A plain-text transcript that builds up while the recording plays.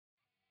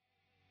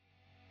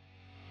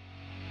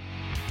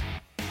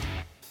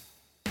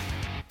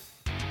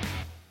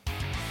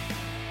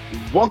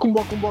Welcome,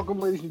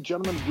 ladies and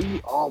gentlemen.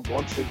 We are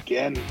once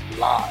again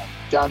live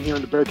down here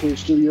in the Bear Cave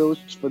Studios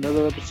for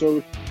another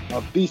episode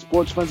of the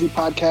Sports Frenzy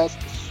Podcast,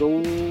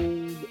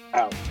 Sold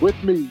Out.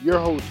 With me, your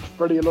host,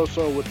 Freddie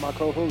Aloso, with my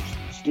co-host,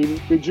 Steven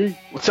BG.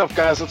 What's up,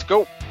 guys? Let's go.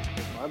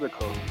 With my other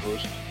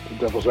co-host, the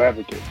Devil's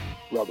Advocate,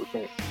 Robert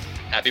Finn.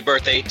 Happy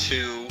birthday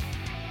to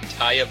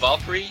Taya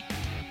Valkyrie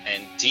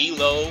and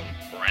D-Lo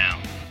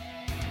Brown.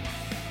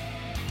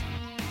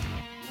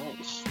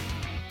 Nice.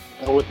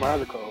 And with my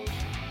other co-host,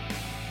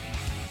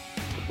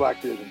 the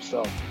Blackbeard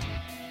himself,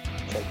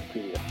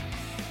 Encyclopedia.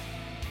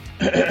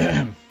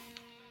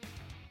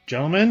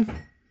 Gentlemen,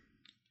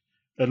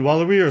 and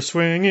while we are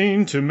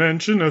swinging, to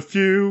mention a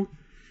few,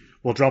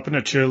 we'll drop in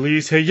a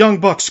Chili's. Hey, Young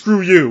Buck,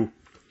 screw you.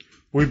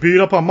 We beat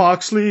up on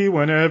Moxley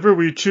whenever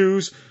we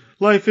choose.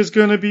 Life is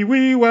gonna be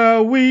wee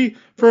wow wee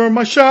for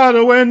my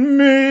shadow and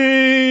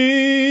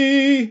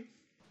me.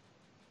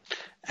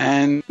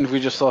 And we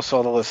just lost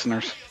all the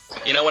listeners.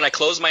 You know, when I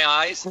close my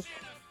eyes,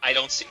 I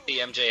don't see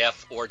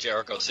MJF or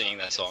Jericho singing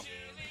that song.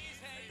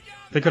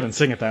 They couldn't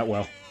sing it that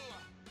well.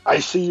 I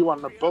see you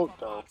on the boat,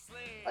 though.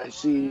 I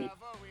see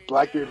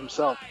Blackbeard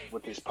himself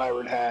with his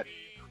pirate hat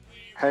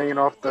hanging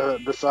off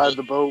the side of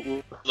the boat.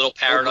 Little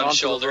parrot on his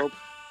shoulder.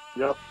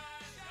 Yep.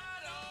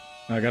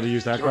 I gotta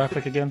use that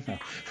graphic again? No.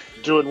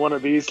 Doing one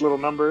of these little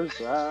numbers.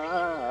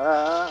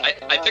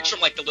 I picture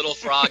him like the little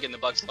frog in the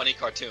Bugs Bunny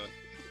cartoon.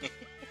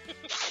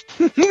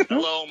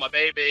 Hello, my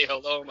baby.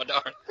 Hello, my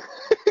darling.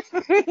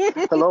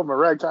 Hello, my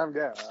ragtime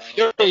gal.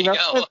 There you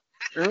go.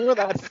 Remember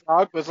that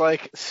frog was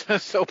like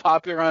so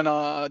popular on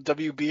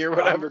WB or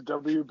whatever?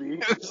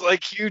 WB. It was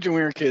like huge when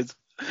we were kids.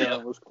 Yeah,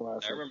 it was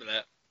classic. I remember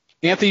that.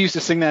 Anthony used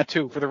to sing that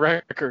too, for the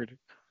record.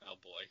 Oh,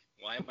 boy.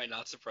 Why am I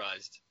not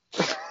surprised?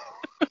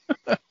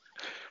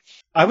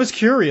 I was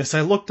curious.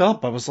 I looked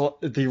up.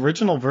 The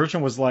original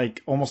version was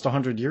like almost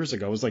 100 years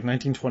ago. It was like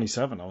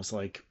 1927. I was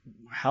like,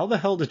 how the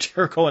hell did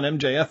Jericho and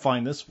MJF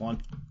find this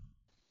one?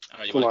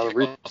 You want to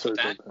kick off with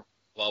that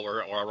while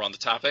we're on the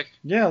topic?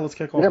 Yeah, let's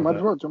kick off. Yeah, might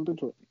as well jump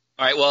into it.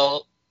 All right,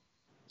 well,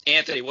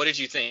 Anthony, what did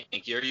you think?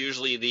 You're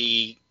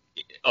usually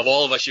of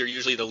all of us, you're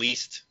usually the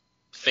least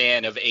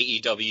fan of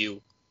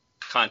AEW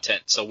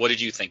content. So what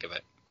did you think of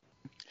it?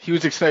 He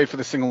was excited for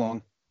the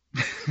sing-along.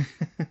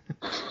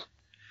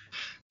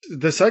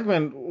 The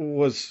segment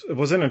was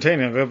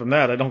entertaining. Other than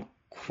that, I don't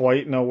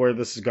quite know where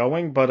this is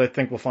going, but I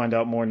think we'll find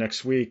out more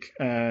next week.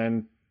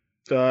 And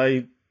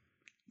I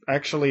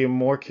actually am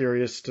more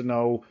curious to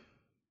know,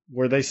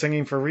 were they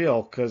singing for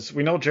real? Because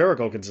we know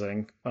Jericho could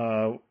sing.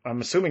 I'm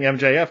assuming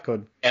MJF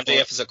could.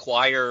 MJF is a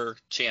choir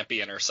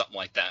champion or something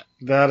like that.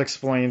 That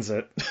explains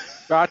it.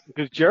 Gotcha,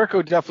 because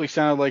Jericho definitely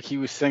sounded like he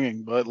was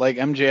singing, but like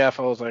MJF,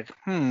 I was like,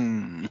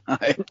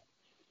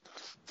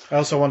 I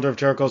also wonder if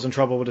Jericho's in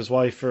trouble with his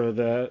wife for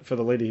the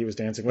lady he was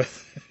dancing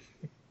with.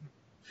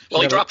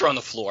 Well, he dropped her on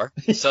the floor,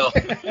 so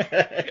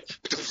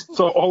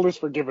so all is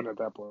forgiven at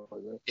that point.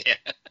 Right? Yeah.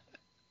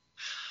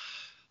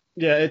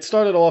 Yeah, it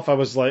started off. I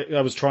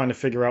was trying to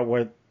figure out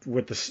what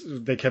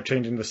they kept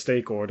changing the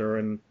stake order,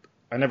 and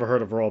I never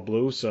heard of Raw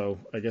Blue, so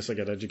I guess I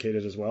got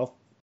educated as well.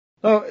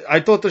 Oh, I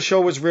thought the show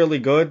was really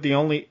good. The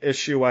only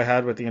issue I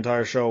had with the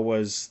entire show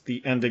was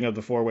the ending of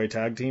the 4-way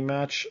tag team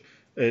match.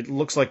 It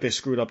looks like they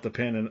screwed up the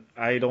pin, and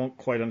I don't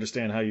quite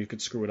understand how you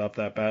could screw it up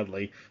that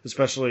badly,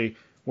 especially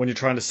when you're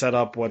trying to set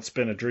up what's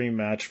been a dream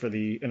match for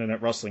the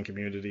internet wrestling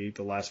community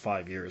the last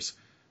 5 years.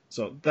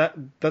 So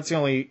that's the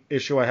only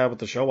issue I have with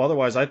the show.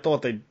 Otherwise, I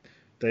thought they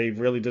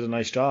really did a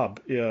nice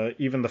job.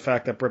 Even the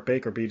fact that Britt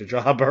Baker beat a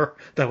jobber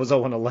that was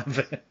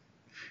 0-11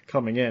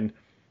 coming in.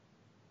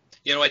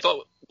 You know, I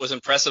thought was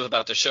impressive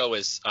about the show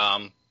is,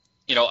 I'm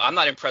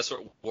not impressed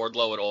with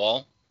Wardlow at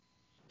all,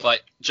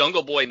 but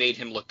Jungle Boy made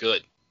him look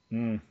good.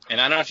 And I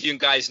don't know if you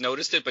guys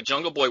noticed it, but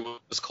Jungle Boy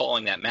was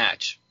calling that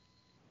match.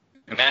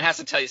 And that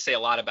has to say a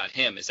lot about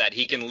him, is that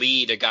he can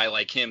lead a guy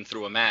like him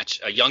through a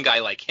match, a young guy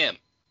like him.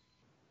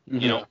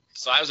 Mm-hmm.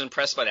 So I was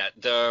impressed by that.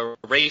 The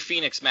Rey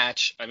Fenix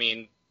match, I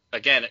mean,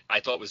 again,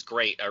 I thought was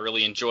great. I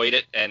really enjoyed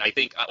it. And I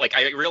think,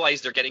 I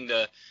realized they're getting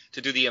to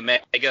do the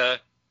Omega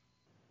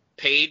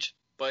page,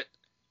 but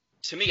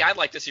to me, I'd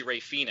like to see Rey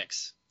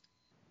Fenix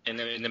in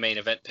the main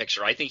event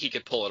picture. I think he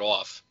could pull it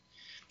off.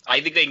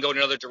 I think they can go in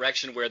another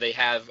direction where they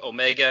have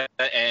Omega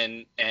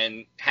and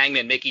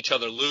Hangman make each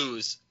other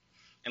lose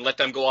and let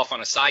them go off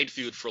on a side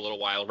feud for a little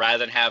while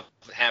rather than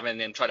having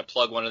them try to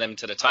plug one of them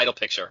into the title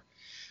picture.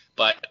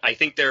 But I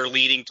think they're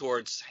leading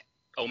towards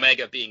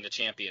Omega being the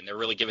champion. They're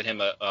really giving him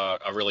a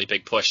really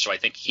big push. So I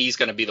think he's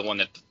going to be the one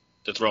that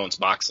dethrones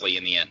Moxley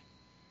in the end.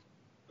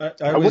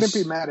 I wouldn't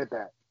be mad at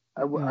that.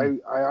 I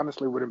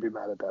honestly wouldn't be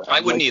mad at that.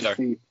 I wouldn't either.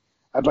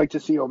 I'd like to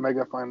see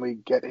Omega finally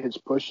get his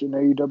push in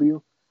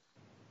AEW.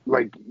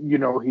 Like,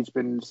 he's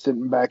been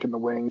sitting back in the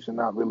wings and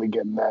not really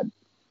getting that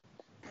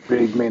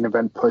big main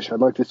event push. I'd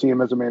like to see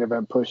him as a main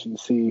event push and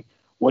see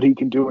what he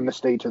can do in the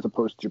States as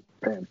opposed to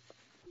Japan.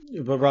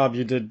 But Rob,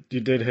 you did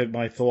hit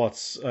my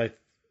thoughts.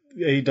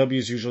 AEW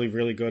is usually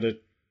really good at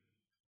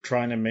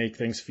trying to make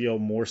things feel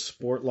more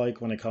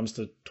sport-like when it comes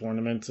to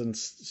tournaments and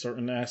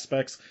certain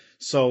aspects.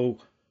 So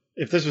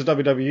if this was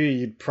WWE,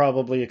 you'd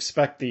probably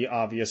expect the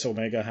obvious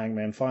Omega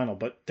Hangman final,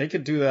 but they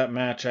could do that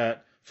match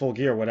at Full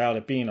Gear without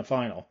it being a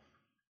final.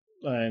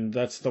 And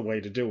that's the way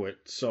to do it.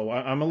 So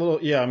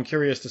I'm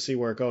curious to see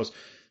where it goes.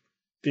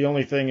 The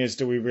only thing is,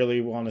 do we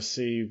really want to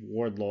see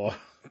Wardlaw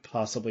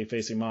possibly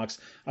facing Mox?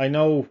 I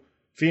know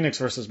Phoenix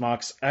versus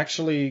Mox.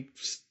 Actually,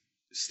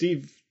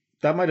 Steve,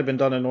 that might have been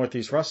done in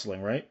Northeast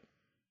Wrestling, right?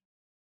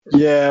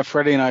 Yeah,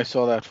 Freddie and I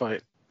saw that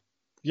fight.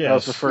 Yeah, that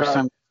was the first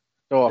time.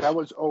 That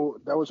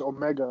was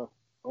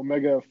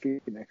Omega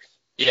Phoenix.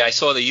 Yeah, I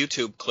saw the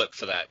YouTube clip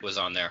for that was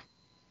on there.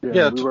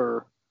 Yeah,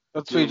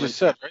 that's what you just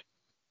said, right?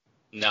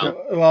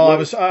 No. Well,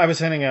 I was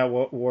hinting at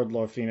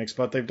Wardlaw Phoenix,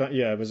 but they've done.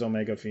 Yeah, it was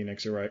Omega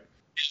Phoenix. You're right.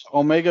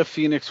 Omega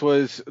Phoenix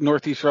was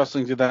Northeast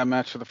Wrestling did that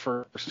match for the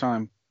first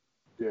time.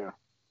 Yeah.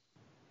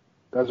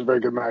 That was a very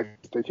good match.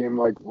 They came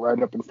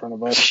right up in front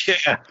of us.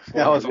 Yeah,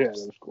 that was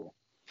cool.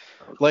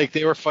 Like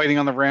they were fighting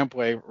on the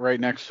rampway right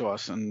next to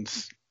us, and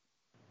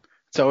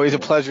it's always a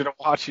pleasure to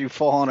watch you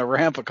fall on a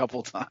ramp a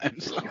couple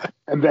times.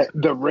 And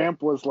the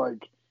ramp was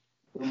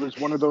it was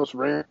one of those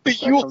ramps the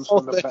that comes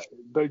from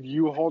the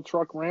U-Haul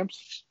truck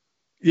ramps.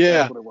 Yeah.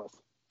 That's what it was.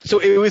 So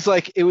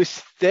it was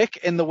thick,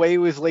 and the way it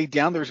was laid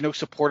down, there was no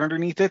support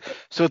underneath it.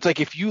 So it's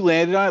like if you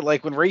landed on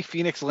it, when Ray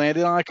Phoenix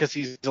landed on it, because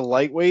he's a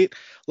lightweight,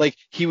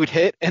 he would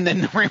hit, and then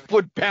the ramp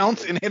would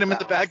bounce and hit him in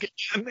the back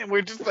again, and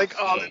we're just like,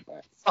 oh,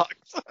 that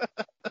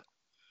sucks.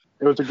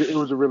 It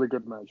was a really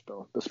good match,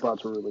 though. The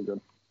spots were really good.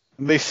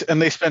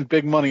 And they spent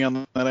big money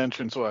on that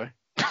entranceway.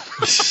 Yeah,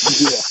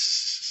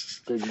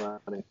 big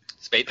money.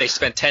 They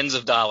spent tens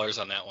of dollars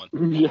on that one.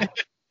 Yeah,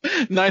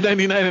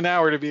 $9.99 an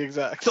hour to be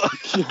exact.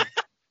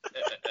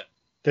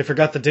 They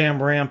forgot the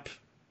damn ramp,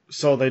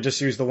 so they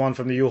just used the one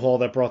from the U-Haul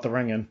that brought the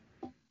ring in.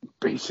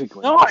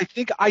 Basically. No, I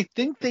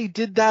think they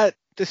did that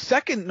the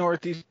second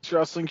Northeast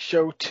Wrestling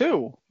show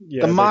too.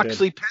 Yeah, the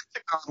Moxley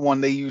Pentagon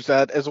one, they use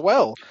that as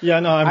well. Yeah,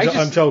 no,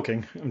 I'm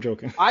joking. I'm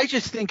joking. I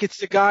just think it's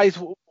the guys.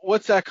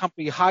 What's that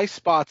company? High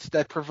Spots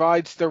that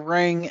provides the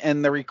ring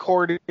and the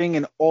recording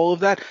and all of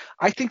that.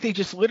 I think they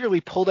just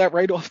literally pull that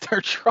right off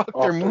their truck,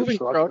 their moving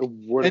truck,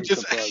 and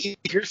just hey,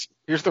 here's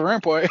the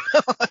ramp boy.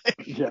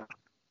 Yeah.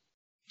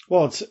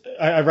 Well,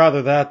 I'd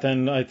rather that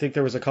than I think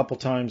there was a couple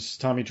times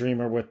Tommy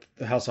Dreamer with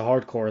the House of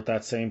Hardcore at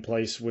that same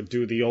place would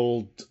do the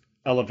old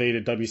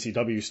elevated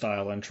WCW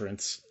style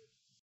entrance.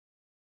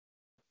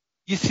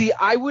 You see,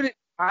 I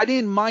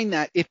didn't mind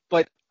that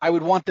but I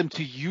would want them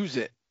to use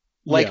it.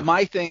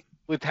 My thing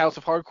with House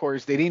of Hardcore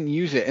is they didn't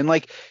use it. And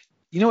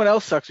you know what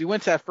else sucks? We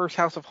went to that first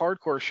House of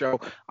Hardcore show.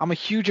 I'm a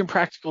huge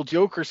Impractical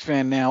Jokers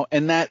fan now,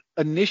 and that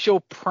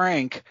initial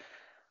prank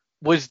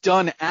was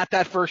done at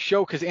that first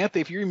show because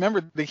Anthony, if you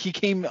remember, he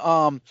came.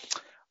 One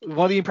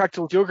of the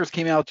Impractical Jokers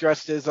came out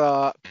dressed as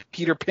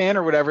Peter Pan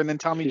or whatever, and then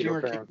Tommy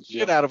Dreamer kicked the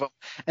shit out of him.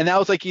 And that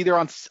was either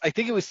on, I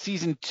think it was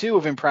season 2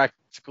 of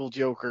Impractical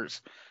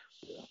Jokers.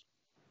 Yeah.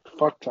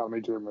 Fuck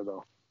Tommy Dreamer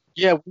though.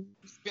 Yeah,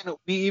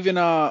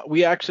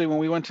 we actually when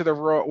we went to the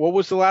Raw, what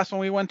was the last one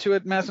we went to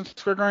at Madison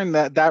Square Garden?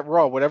 That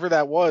Raw, whatever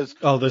that was.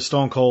 Oh, the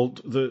Stone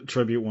Cold, the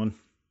tribute one.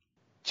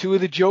 2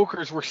 of the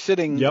Jokers were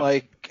sitting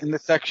in the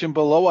section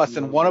below us,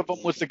 and one of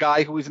them was the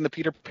guy who was in the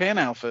Peter Pan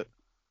outfit.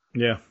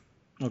 Yeah.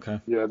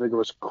 Okay. Yeah, I think it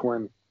was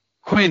Quinn.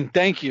 Quinn,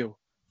 thank you.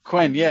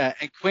 Quinn, yeah.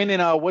 And Quinn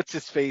and what's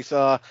his face?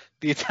 The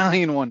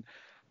Italian one.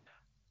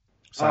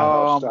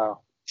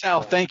 Sal.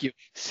 Sal, thank you.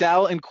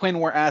 Sal and Quinn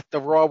were at the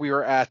Raw we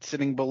were at,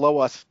 sitting below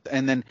us,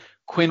 and then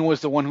Quinn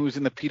was the one who was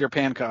in the Peter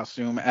Pan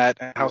costume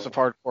at House of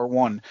Hardcore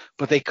 1.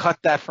 But they cut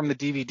that from the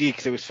DVD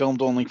because it was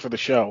filmed only for the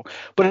show.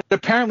 But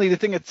apparently the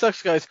thing that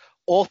sucks, guys,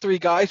 all 3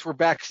 guys were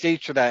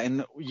backstage for that,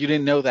 and you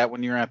didn't know that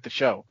when you were at the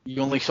show.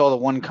 You only saw the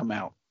one come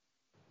out.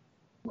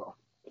 Well,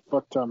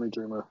 fuck Tommy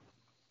Dreamer.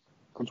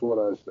 That's what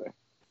I say.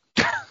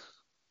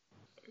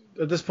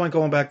 At this point,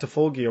 going back to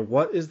Full Gear,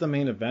 what is the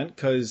main event?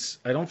 Because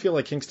I don't feel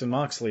like Kingston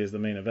Moxley is the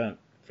main event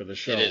for the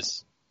show. It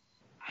is.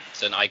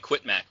 It's an I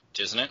Quit match,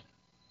 isn't it?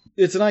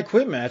 It's an I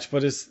Quit match,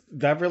 but is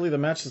that really the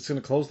match that's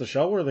going to close the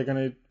show, or are they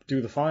going to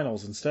do the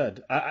finals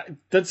instead?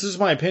 That's just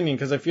my opinion,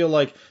 because I feel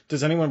like,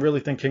 does anyone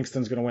really think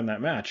Kingston's going to win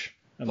that match?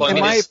 Well, in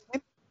my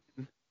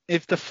opinion,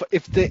 if the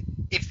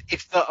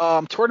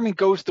tournament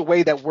goes the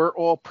way that we're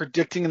all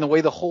predicting and the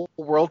way the whole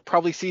world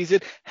probably sees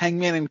it,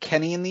 Hangman and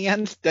Kenny in the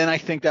end, then I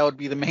think that would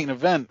be the main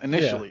event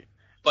initially.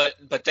 Yeah.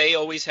 But they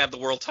always have the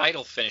world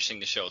title finishing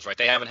the shows, right?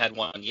 They haven't had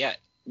one yet.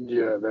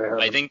 Yeah, they have.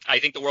 I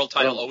think the world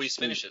title always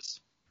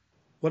finishes.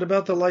 What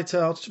about the Lights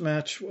Out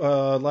match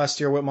last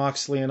year with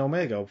Moxley and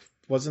Omega?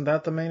 Wasn't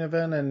that the main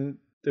event and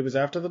it was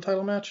after the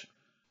title match?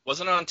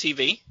 Wasn't it on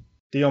TV?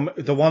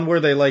 The one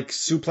where they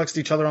suplexed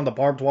each other on the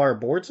barbed wire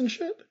boards and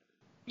shit?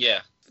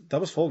 Yeah.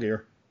 That was Full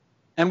Gear.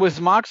 And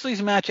was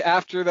Moxley's match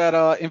after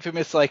that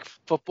infamous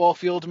football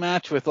field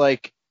match with the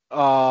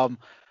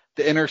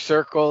Inner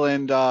Circle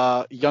and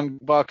Young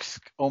Bucks,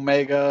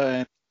 Omega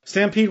and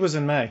Stampede was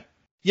in May.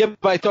 Yep,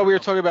 but I thought we were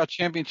talking about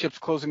championships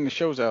closing the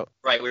shows out.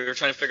 Right, we were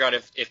trying to figure out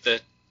if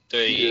the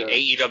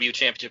AEW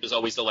championship is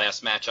always the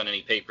last match on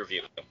any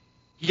pay-per-view.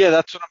 Yeah,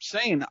 that's what I'm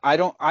saying.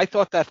 I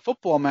thought that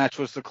football match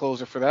was the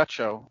closer for that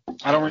show.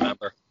 I don't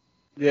remember.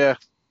 Yeah.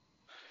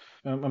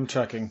 I'm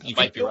checking. You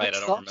might be right. I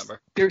don't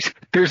remember.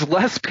 There's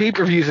less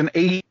pay-per-views in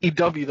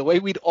AEW the way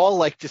we'd all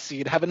like to see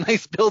it, have a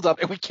nice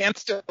build-up, and we can't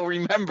still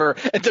remember.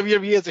 And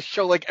WWE has a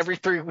show like every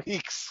 3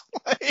 weeks.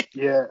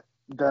 Yeah,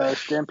 the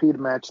Stampede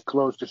match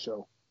closed the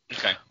show.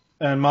 Okay.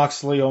 And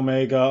Moxley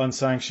Omega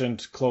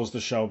unsanctioned closed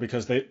the show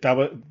because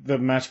the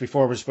match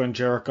before was when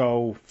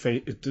Jericho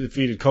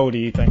defeated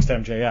Cody thanks to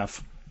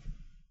MJF.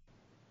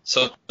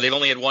 So they've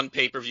only had one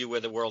pay-per-view where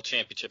the World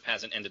Championship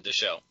hasn't ended the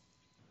show.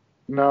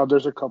 No,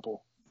 there's a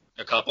couple.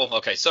 A couple?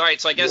 Okay. So, all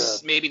right. So I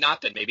guess maybe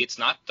not then. Maybe it's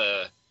not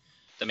the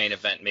main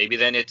event. Maybe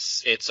then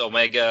it's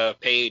Omega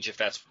Page if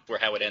that's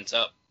how it ends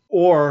up.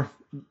 Or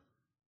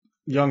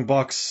Young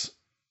Bucks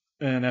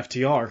and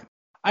FTR.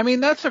 I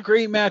mean, that's a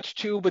great match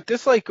too, but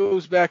this like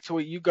goes back to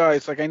what you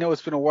guys, like I know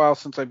it's been a while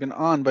since I've been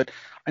on, but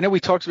I know we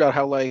talked about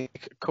how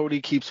like Cody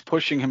keeps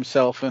pushing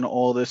himself and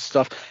all this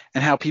stuff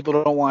and how people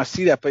don't want to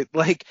see that. But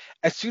like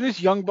as soon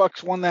as Young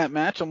Bucks won that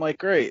match, I'm like,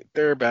 great,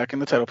 they're back in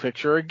the title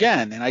picture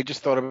again. And I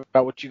just thought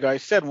about what you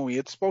guys said when we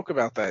had spoke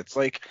about that. It's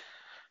like,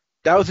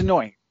 that was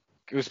annoying.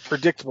 It was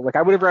predictable. Like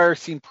I would have rather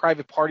seen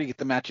Private Party get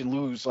the match and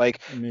lose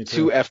like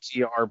to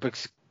FTR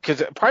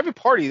because Private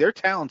Party, they're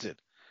talented.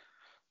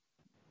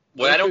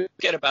 What I don't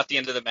get about the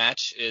end of the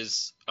match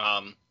is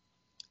the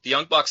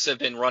Young Bucks have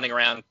been running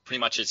around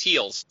pretty much as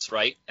heels,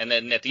 right? And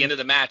then at the end of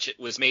the match, it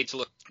was made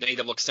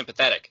them look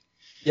sympathetic.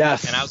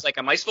 Yes. And I was like,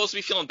 am I supposed to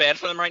be feeling bad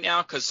for them right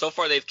now? Because so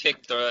far they've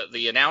kicked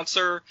the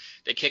announcer,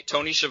 they kicked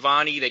Tony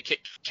Schiavone, they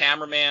kicked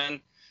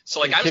cameraman. So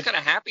like I was kind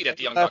of happy that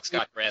the Young Bucks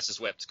got their asses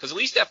whipped because at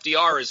least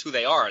FDR is who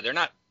they are. They're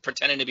not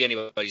pretending to be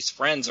anybody's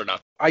friends or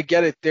nothing. I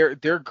get it.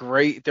 They're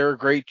great. They're a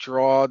great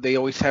draw. They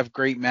always have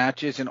great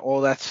matches and all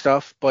that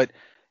stuff, but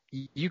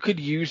you could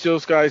use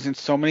those guys in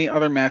so many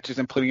other matches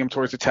and putting them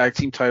towards the tag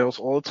team titles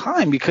all the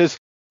time because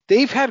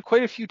they've had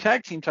quite a few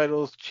tag team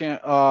titles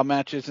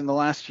matches in the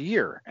last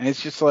year. And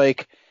it's just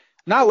like,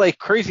 not like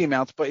crazy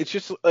amounts, but it's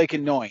just like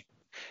annoying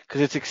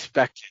because it's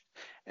expected.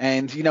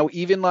 And, you know,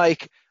 even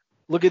like,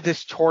 look at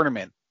this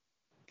tournament.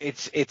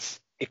 It's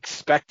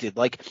expected.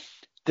 Like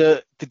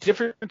the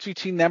difference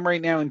between them right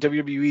now and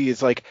WWE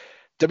is like,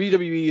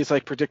 WWE is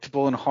like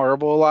predictable and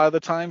horrible a lot of the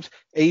times.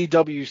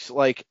 AEW's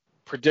like,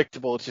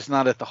 predictable. It's just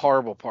not at the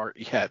horrible part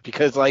yet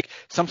because like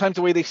sometimes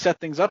the way they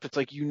set things up, it's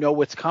like you know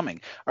what's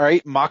coming. All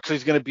right,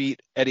 Moxley's gonna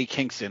beat Eddie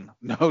Kingston.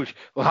 No,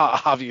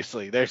 well,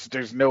 obviously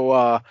there's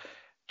no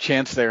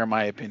chance there in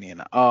my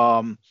opinion.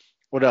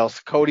 What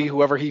else? Cody,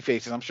 whoever he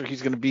faces, I'm sure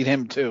he's gonna beat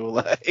him too.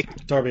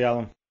 Like Darby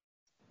Allin.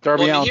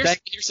 Allen.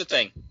 Here's the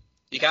thing: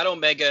 you got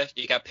Omega,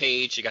 you got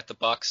Page, you got the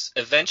Bucks.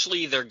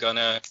 Eventually, they're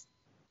gonna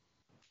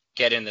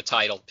get in the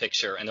title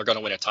picture and they're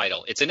gonna win a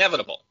title. It's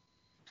inevitable.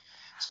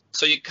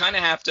 So you kind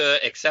of have to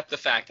accept the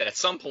fact that at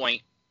some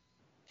point,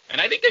 and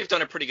I think they've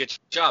done a pretty good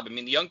job. I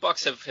mean, the Young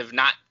Bucks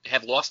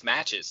have lost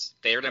matches.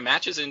 Their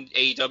matches in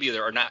AEW,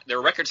 their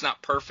record's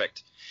not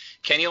perfect.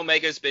 Kenny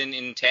Omega's been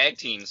in tag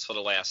teams for the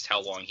last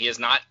how long? He has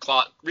not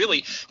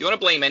really. You want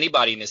to blame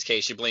anybody in this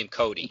case? You blame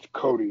Cody.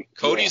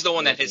 Cody's the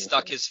one that has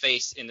stuck his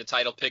face in the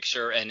title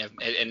picture and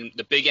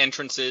the big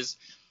entrances.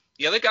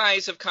 The other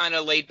guys have kind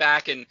of laid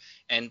back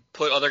and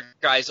put other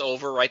guys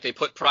over, right?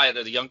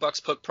 The Young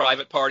Bucks put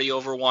Private Party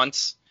over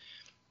once.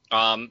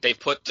 They've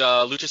put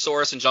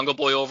Luchasaurus and Jungle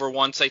Boy over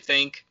once, I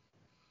think.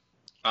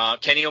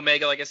 Kenny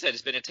Omega, like I said,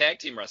 has been a tag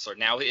team wrestler.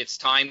 Now it's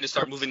time to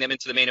start moving them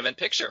into the main event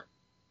picture.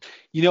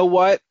 You know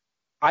what?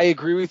 I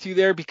agree with you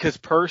there because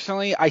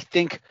personally, I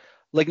think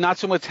like not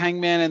so much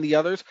Hangman and the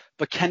others,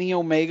 but Kenny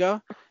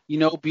Omega, you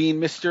know, being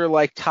Mr.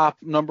 like top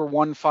number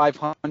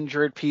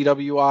 500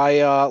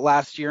 PWI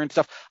last year and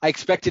stuff. I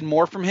expected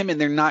more from him,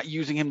 and they're not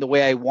using him the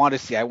way I want to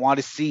see. I want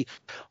to see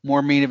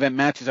more main event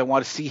matches. I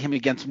want to see him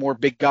against more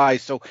big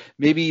guys. So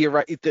maybe you're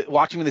right.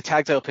 Watching him in the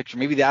tag title picture,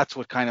 maybe that's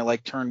what kind of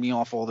like turned me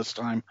off all this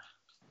time.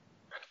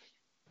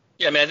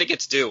 Yeah, I mean, I think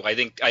it's due. I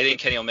think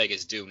Kenny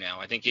Omega's due now.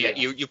 I think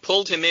you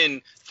pulled him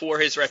in for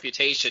his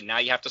reputation. Now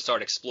you have to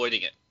start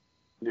exploiting it.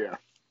 Yeah.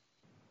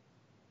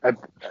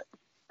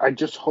 I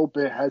just hope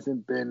it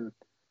hasn't been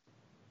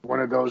one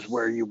of those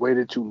where you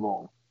waited too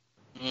long.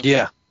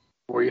 Yeah.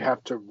 Where you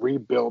have to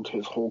rebuild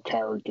his whole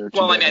character.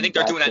 Well, I mean, I think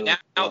they're doing that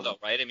now, though,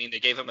 right? I mean, they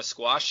gave him a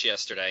squash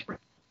yesterday.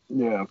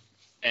 Yeah.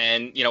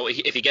 And, you know,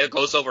 if he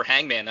goes over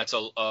Hangman, that's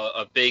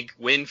a big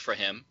win for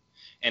him.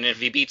 And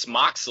if he beats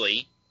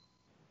Moxley,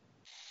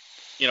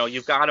 you know,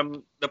 you've got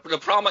him. The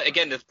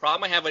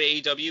problem I have with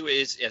AEW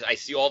is I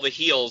see all the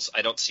heels.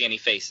 I don't see any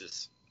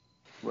faces.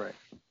 Right.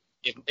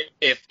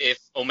 If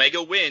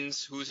Omega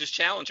wins, who's his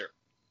challenger?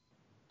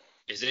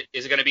 Is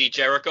it going to be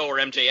Jericho or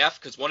MJF?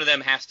 Because one of them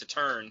has to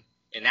turn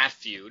in that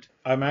feud.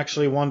 I'm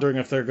actually wondering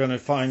if they're going to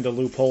find a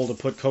loophole to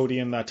put Cody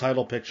in that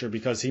title picture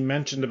because he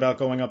mentioned about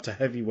going up to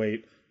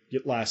heavyweight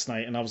last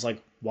night, and I was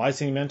like, why is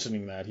he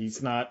mentioning that?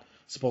 He's not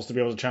supposed to be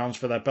able to challenge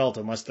for that belt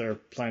unless they're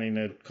planning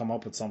to come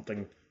up with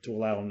something to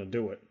allow him to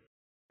do it.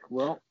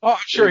 Well, I'm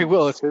sure he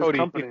will. It's Cody.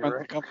 Company,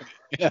 right? Company.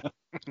 Yeah.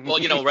 Well,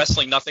 you know,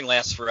 wrestling, nothing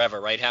lasts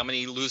forever, right? How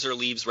many loser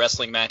leaves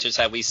wrestling matches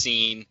have we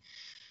seen?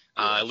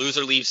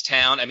 Loser leaves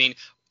town. I mean,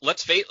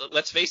 let's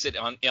face it.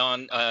 On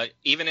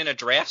even in a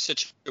draft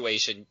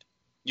situation,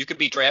 you could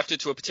be drafted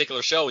to a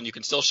particular show and you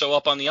can still show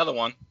up on the other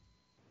one.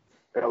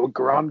 El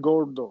Gran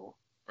Gordo.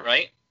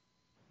 Right?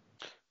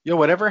 Yo,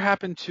 whatever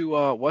happened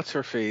to what's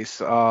her face?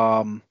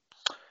 The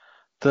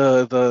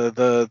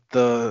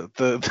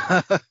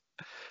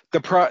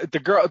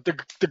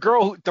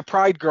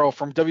Pride girl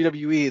from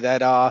WWE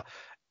that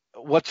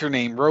what's her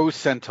name? Rose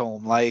sent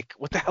home. Like,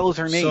 what the hell is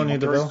her name? Sonya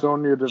Deville.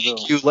 Sonya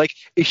Deville. Like,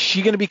 is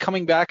she gonna be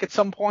coming back at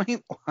some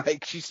point?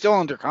 Like, she's still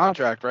under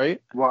contract, right?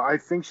 Well, I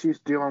think she's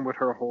dealing with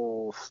her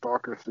whole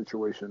stalker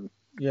situation.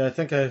 Yeah, I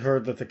think I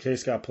heard that the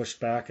case got pushed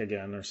back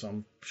again or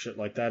some shit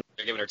like that.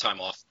 They're giving her time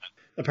off.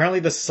 Apparently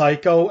the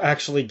psycho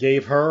actually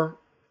gave her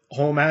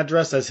home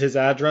address as his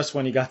address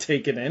when he got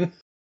taken in.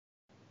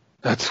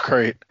 That's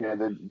great. Yeah,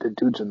 the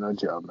dude's a nut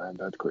job, man.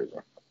 That's crazy.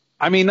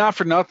 I mean, not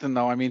for nothing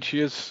though. I mean,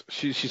 she's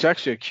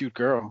actually a cute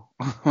girl.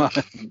 So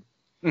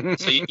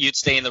you'd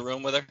stay in the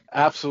room with her?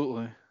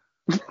 Absolutely.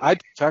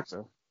 I'd protect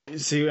her.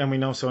 See, and we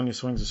know Sonya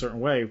swings a certain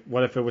way.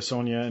 What if it was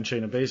Sonya and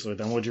Shayna Baszler?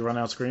 Then would you run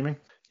out screaming?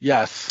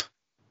 Yes.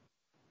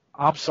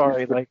 I'm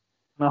sorry, like,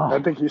 no.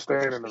 I think he's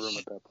staying in the room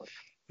at that point.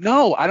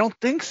 No, I don't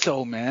think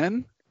so,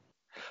 man.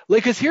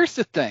 Like, 'cause here's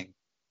the thing.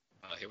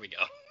 Oh, here we go.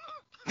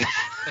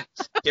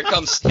 Here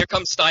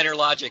comes Steiner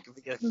logic.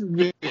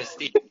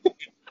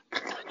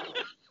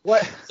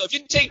 What? So if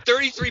you take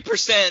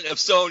 33% of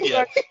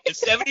Sonya and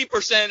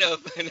 70%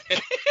 of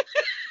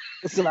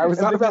Listen, I was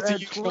not about to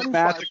use no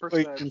math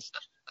equations.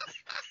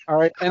 All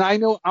right, and I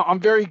know I'm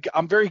very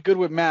good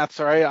with maths.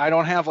 All right, I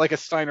don't have like a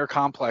Steiner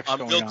complex I'm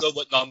going real on. good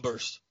with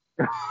numbers.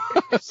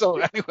 So,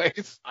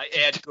 anyways, I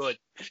add good.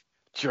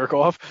 jerk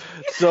off.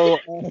 So,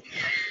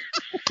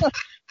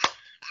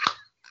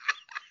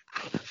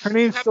 her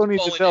name's Sonya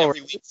Deville.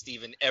 Every week,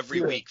 Steven.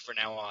 Every week from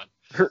now on.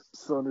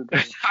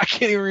 I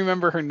can't even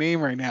remember her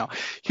name right now.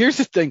 Here's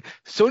the thing,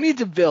 Sonya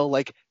Deville,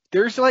 like,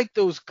 there's like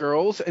those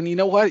girls, and you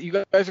know what?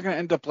 You guys are gonna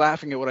end up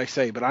laughing at what I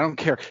say, but I don't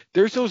care.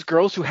 There's those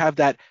girls who have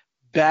that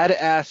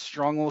badass,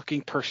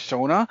 strong-looking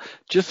persona,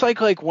 just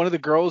like one of the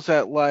girls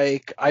that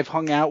like I've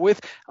hung out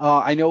with.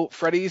 I know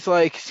Freddie's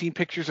like seen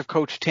pictures of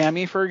Coach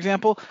Tammy, for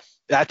example.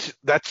 That's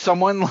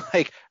someone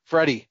like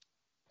Freddie.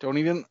 Don't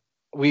even.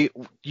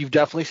 You've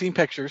definitely seen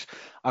pictures.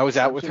 I was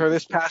out with her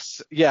this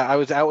past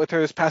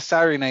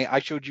Saturday night.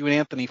 I showed you and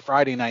Anthony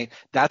Friday night.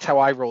 That's how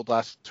I rolled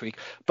last week.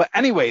 But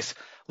anyways,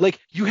 like,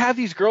 you have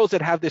these girls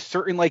that have this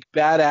certain like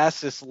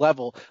badass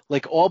level,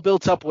 like all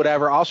built up,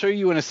 whatever. I'll show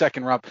you in a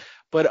second, Rob.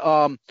 But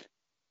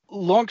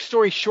long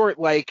story short,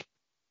 like,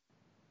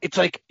 it's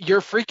like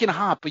you're freaking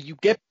hot, but you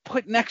get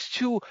put next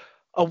to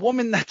a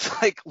woman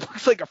that's like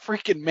looks like a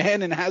freaking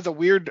man and has a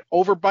weird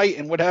overbite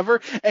and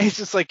whatever, and it's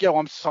just like, yo,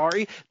 I'm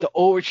sorry,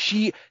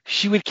 she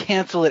would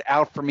cancel it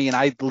out for me, and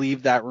I'd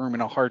leave that room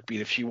in a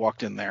heartbeat if she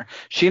walked in there.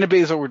 Shayna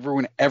Baszler would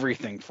ruin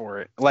everything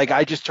for it. Like,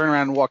 I just turn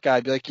around and walk out,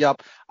 I'd be like,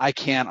 yep, I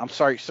can't. I'm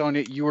sorry,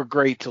 Sonya, you were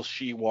great till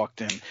she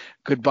walked in.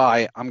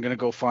 Goodbye. I'm gonna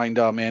go find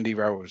Mandy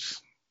Rose.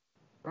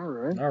 All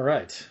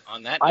right.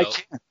 On that note, I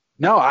can't.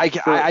 No, I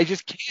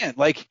just can't.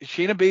 Like,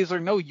 Shayna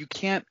Baszler, no, you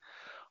can't.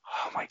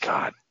 Oh my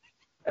God.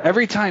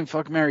 Every time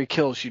fuck, marry,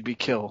 kill, she'd be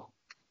kill.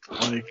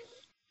 Like,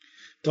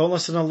 don't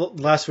listen to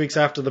last week's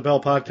After the Bell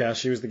podcast.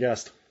 She was the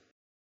guest.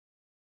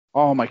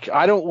 Oh my!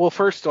 Well,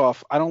 first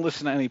off, I don't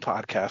listen to any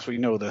podcasts. We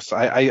know this.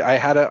 I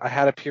had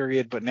a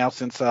period, but now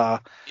since he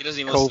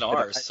doesn't even listen to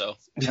ours. So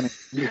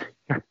you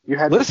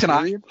had listen.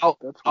 I'll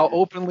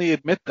openly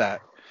admit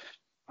that.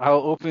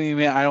 I'll openly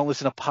admit I don't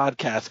listen to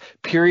podcasts.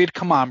 Period.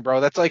 Come on,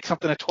 bro. That's like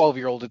something a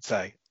 12-year-old would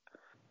say.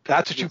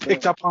 That's what you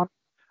picked up on.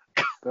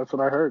 That's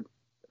what I heard.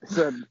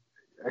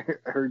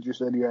 I heard you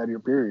said you had your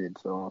period,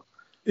 so.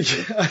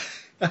 Yeah,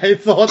 I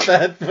thought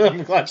that, but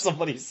I'm glad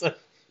somebody said.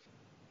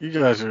 You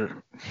guys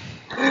are.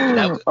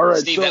 All right,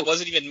 Steve, that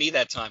wasn't even me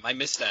that time. I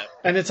missed that.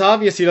 And it's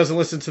obvious he doesn't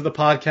listen to the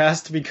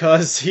podcast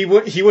because he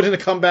wouldn't have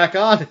come back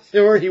on,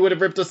 or he would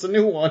have ripped us a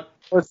new one.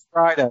 It's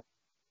Friday.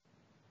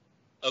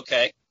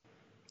 Okay.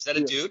 Is that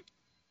a dude?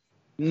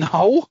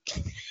 No.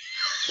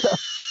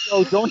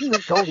 No, don't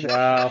even go there.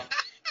 Wow.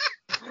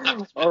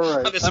 All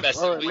right. I'm just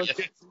messing with you.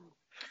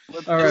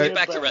 Let's get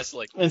back to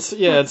wrestling.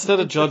 Instead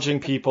of judging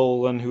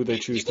people and who they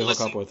choose to hook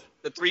up with.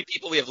 The 3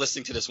 people we have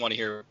listening to this want to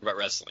hear about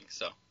wrestling,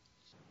 so.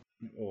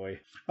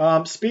 Boy.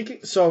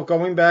 So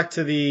going back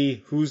to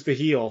the Who's the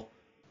Heel.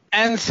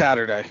 And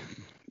Saturday.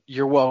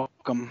 You're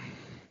welcome.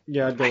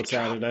 Yeah, I'd go with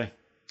Saturday.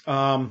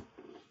 Now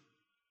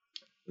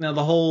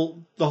the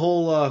whole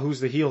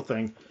Who's the Heel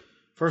thing.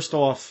 First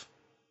off,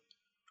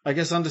 I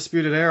guess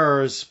Undisputed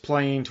Era is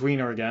playing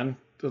tweener again.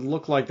 It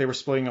looked like they were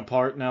splitting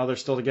apart. Now they're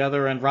still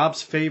together. And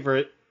Rob's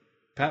favorite,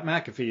 Pat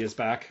McAfee, is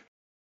back.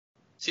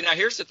 See, now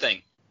here's the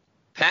thing.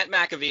 Pat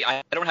McAfee,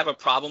 I don't have a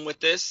problem with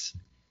this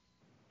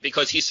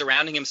because he's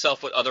surrounding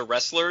himself with other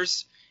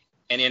wrestlers.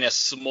 And in a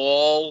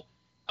small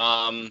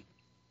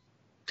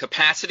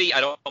capacity,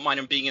 I don't mind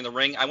him being in the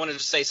ring. I wanted to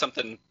say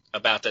something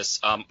about this.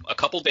 A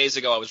couple days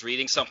ago, I was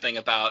reading something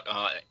about,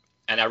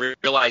 and I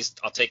realized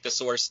I'll take the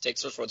source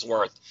for what it's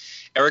worth.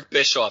 Eric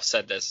Bischoff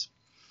said this.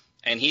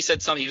 and he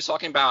said something. He was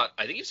talking about,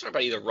 I think he was talking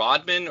about either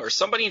Rodman or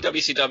somebody in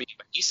WCW.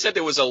 But he said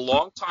there was a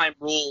long time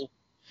rule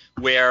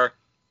where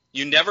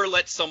you never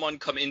let someone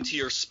come into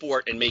your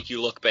sport and make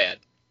you look bad.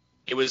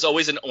 It was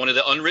always one of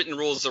the unwritten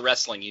rules of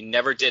wrestling. You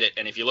never did it.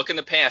 And if you look in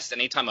the past,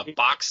 anytime a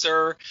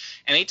boxer,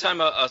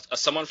 anytime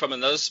someone from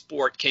another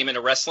sport came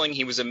into wrestling,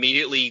 he was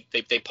immediately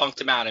they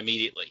punked him out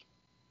immediately.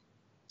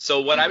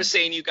 So what I was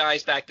saying to you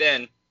guys back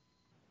then,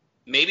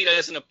 maybe that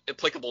isn't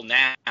applicable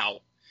now,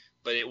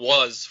 but it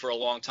was for a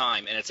long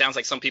time. And it sounds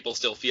like some people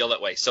still feel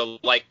that way. So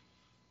like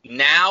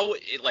now,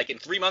 like in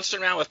 3 months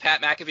from now, if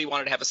Pat McAfee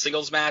wanted to have a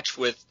singles match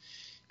with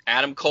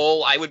Adam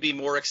Cole, I would be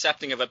more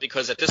accepting of it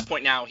because at this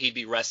point now he'd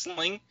be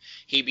wrestling,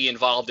 he'd be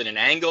involved in an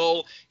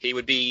angle, he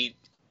would be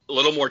a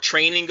little more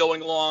training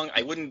going along.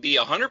 I wouldn't be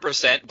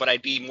 100%, but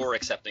I'd be more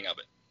accepting of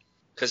it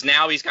because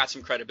now he's got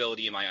some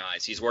credibility in my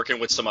eyes. He's working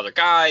with some other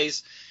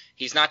guys.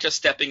 He's not just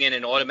stepping in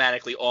and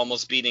automatically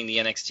almost beating the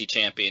NXT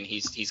champion.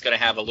 He's going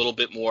to have a little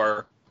bit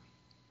more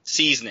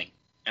seasoning,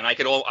 and I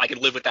could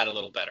live with that a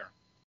little better.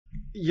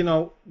 You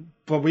know,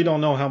 but we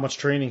don't know how much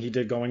training he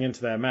did going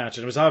into that match.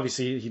 And it was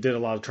obviously he did a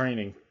lot of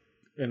training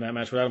in that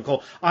match with Adam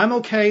Cole. I'm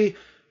okay.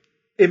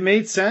 It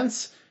made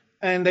sense.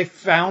 And they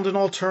found an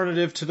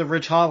alternative to the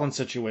Ridge Holland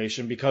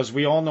situation because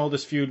we all know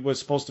this feud was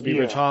supposed to be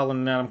Ridge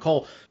Holland and Adam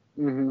Cole.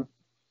 Mm-hmm.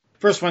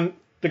 First, when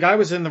the guy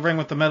was in the ring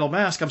with the metal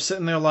mask, I'm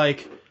sitting there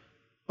like,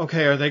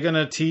 okay, are they going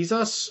to tease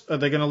us? Are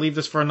they going to leave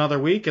this for another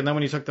week? And then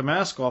when he took the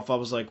mask off, I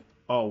was like,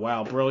 oh,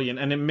 wow, brilliant.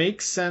 And it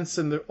makes sense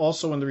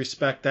also in the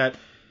respect that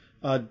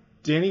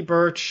Danny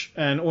Burch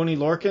and Oni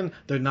Lorcan,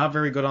 they're not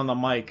very good on the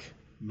mic.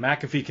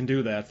 McAfee can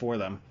do that for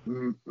them.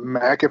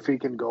 McAfee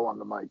can go on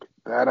the mic.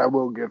 That I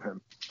will give him.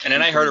 And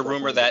then I heard a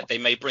rumor that they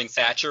may bring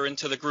Thatcher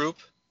into the group,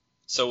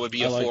 so it would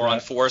be a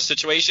 4-on-4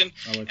 situation.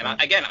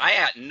 I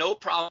had no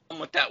problem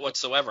with that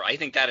whatsoever. I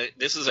think that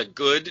this is a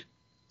good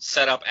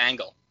setup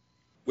angle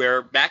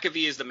where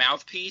McAfee is the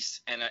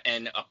mouthpiece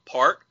and a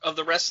part of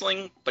the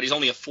wrestling, but he's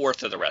only a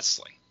fourth of the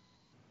wrestling.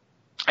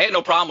 I had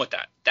no problem with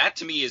that. That,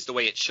 to me, is the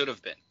way it should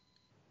have been.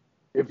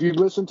 If you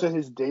listen to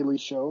his daily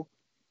show,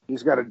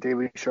 he's got a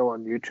daily show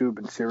on YouTube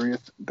and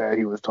Sirius that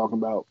he was talking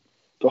about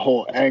the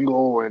whole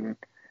angle and,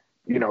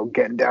 you know,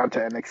 getting down to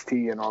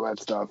NXT and all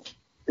that stuff.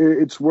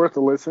 It's worth a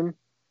listen.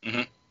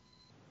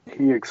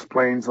 Mm-hmm. He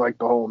explains like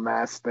the whole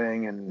mask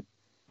thing, and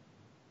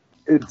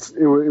it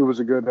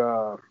was a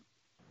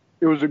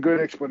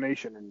good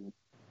explanation. And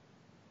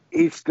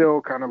he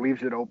still kind of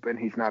leaves it open.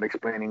 He's not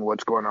explaining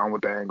what's going on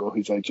with the angle.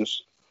 He's like,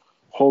 just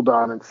hold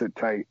on and sit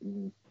tight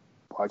and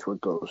watch what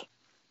goes.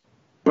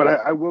 But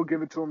I will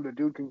give it to him. The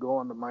dude can go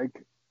on the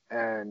mic,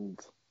 and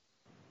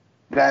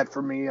that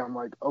for me, I'm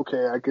like,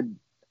 okay, I could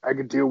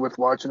deal with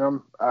watching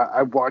him.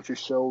 I watch his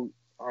show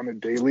on a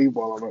daily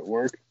while I'm at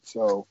work,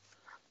 so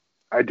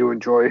I do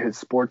enjoy his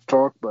sports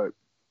talk, but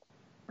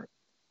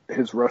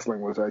his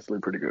wrestling was actually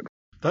pretty good.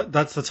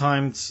 That's the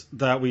times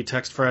that we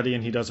text Freddie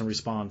and he doesn't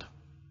respond.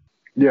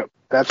 Yep,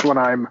 that's when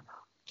I'm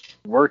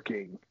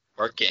working.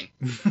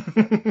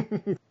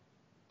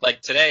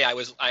 Like today, I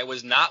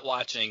was not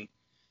watching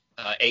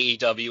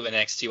AEW and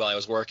NXT while I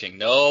was working.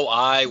 No,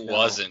 I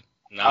wasn't.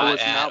 Not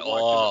at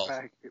all.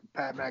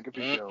 Pat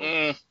McAfee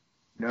show.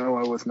 No,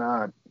 I was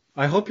not.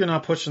 I hope you're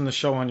not pushing the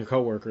show on your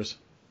coworkers.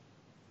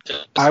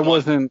 I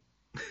wasn't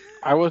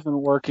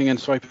working and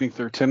swiping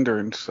through Tinder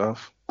and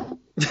stuff.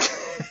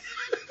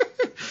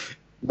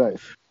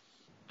 Nice.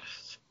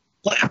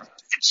 Left,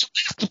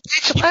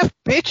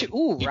 bitch.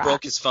 Ooh, he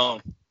broke his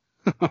phone.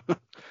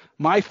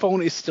 My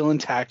phone is still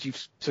intact.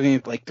 You've seen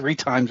it like 3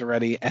 times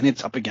already, and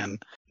it's up again.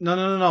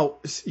 No.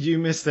 You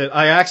missed it.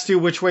 I asked you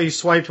which way you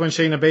swiped when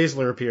Shayna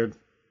Baszler appeared.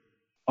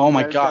 Oh,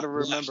 my God. Gotta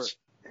remember,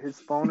 his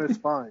phone is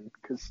fine,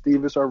 because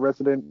Steve is our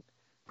resident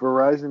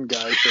Verizon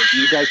guy, so if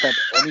you guys have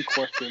any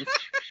questions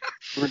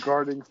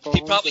regarding phones...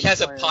 He probably has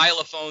a pile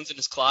of phones in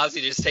his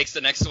closet. He just takes the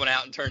next one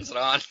out and turns it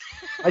on.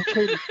 I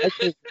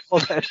take all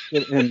that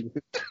shit in.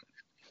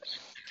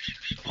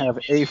 Have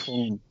a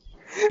phone.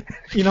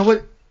 You know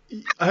what?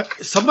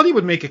 Somebody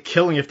would make a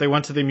killing if they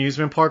went to the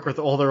amusement park with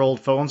all their old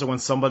phones, and when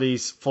somebody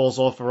falls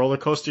off a roller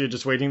coaster, you're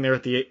just waiting there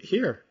at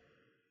here.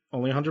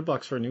 Only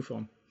 $100 for a new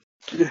phone.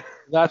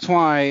 That's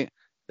why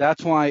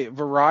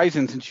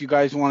Verizon, since you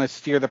guys want to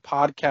steer the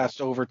podcast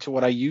over to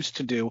what I used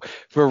to do,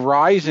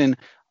 Verizon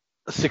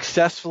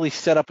successfully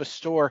set up a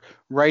store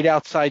right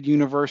outside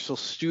Universal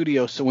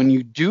Studios. So when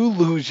you do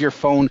lose your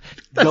phone,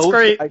 those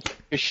guys make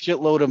a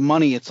shitload of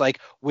money. It's like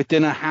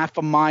within a half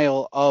a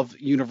mile of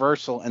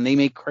Universal, and they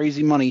make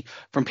crazy money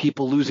from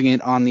people losing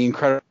it on the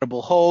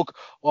Incredible Hulk,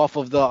 off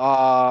of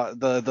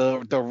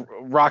the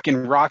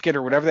Rockin' Rocket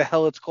or whatever the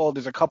hell it's called.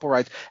 There's a couple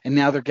rides, and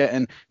now they're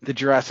getting the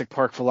Jurassic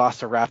Park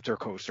Velociraptor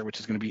coaster,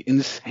 which is going to be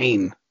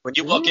insane. When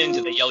you walk in,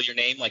 do they yell your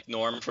name like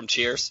Norm from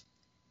Cheers?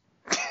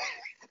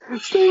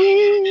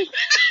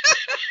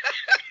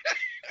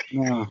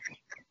 Yeah.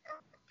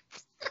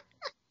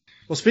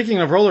 Well, speaking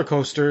of roller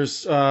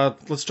coasters,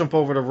 let's jump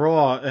over to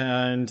Raw,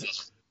 and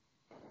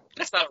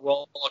that's not a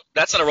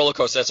roller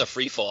coaster. That's a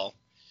free fall.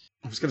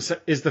 I was going to say,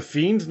 is the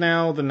Fiend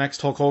now the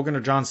next Hulk Hogan or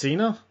John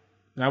Cena?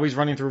 Now he's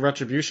running through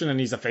Retribution and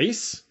he's a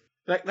face?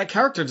 That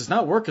character does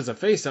not work as a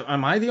face.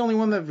 Am I the only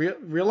one that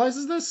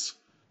realizes this?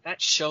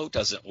 That show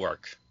doesn't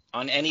work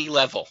on any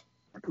level.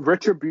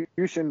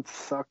 Retribution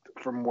sucked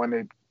from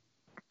when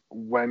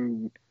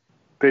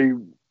they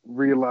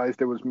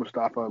realized it was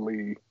Mustafa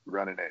Ali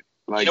running it.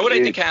 Like, you know what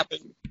I think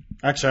happened?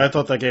 Actually, I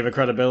thought that gave it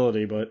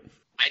credibility, but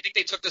I think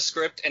they took the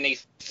script and they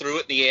threw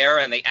it in the air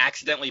and they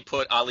accidentally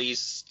put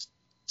Ali's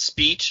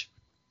speech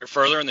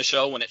further in the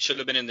show when it should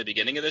have been in the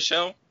beginning of the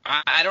show.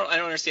 I don't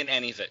understand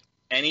any of it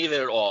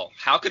at all.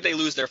 How could they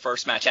lose their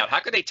first match out? How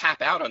could they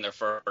tap out on their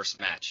first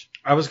match?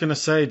 I was gonna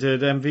say,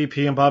 did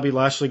MVP and Bobby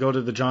Lashley go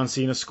to the John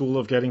Cena school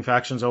of getting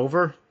factions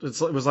over? It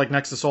was like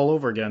Nexus all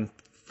over again.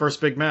 First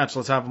big match,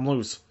 let's have them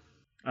lose.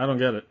 I don't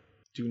get it.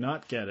 Do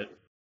not get it.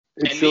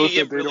 It and shows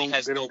Mia that really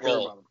has no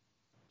role.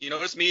 You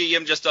notice Mia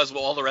Yim just does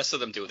what all the rest of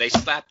them do. They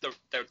slap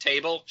their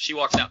table, she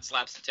walks out,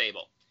 slaps the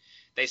table.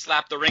 They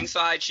slap the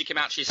ringside, she came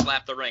out, she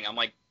slapped the ring. I'm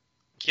like,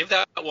 give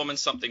that woman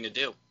something to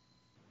do.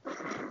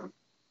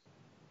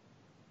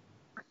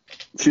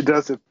 She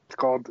does it. It's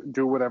called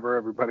do whatever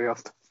everybody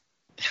else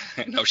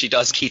does. No, she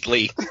does Keith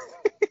Lee.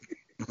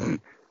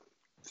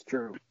 It's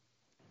true.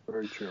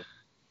 Very true.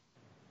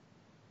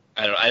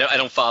 I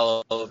don't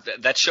follow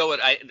that show.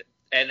 Anthony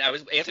and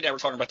I were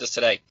talking about this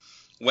today.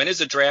 When is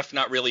a draft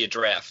not really a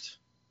draft?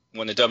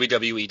 When the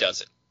WWE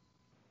does it,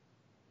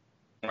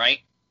 right?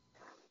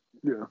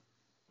 Yeah.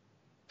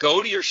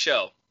 Go to your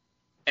show,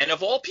 and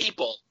of all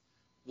people,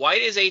 why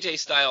does AJ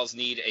Styles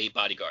need a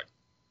bodyguard?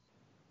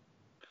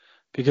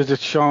 Because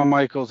it's Shawn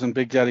Michaels and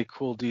Big Daddy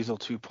Cool Diesel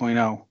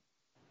 2.0.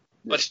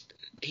 But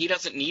he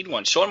doesn't need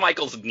one. Shawn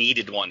Michaels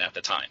needed one at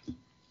the time.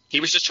 He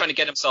was just trying to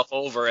get himself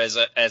over as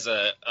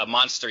a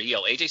monster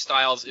heel. AJ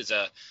Styles is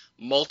a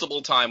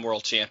multiple-time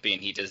world champion.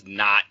 He does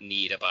not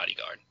need a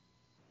bodyguard.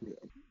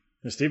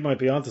 Yeah, Steve might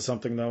be onto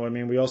something, though. I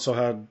mean, we also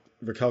had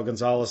Raquel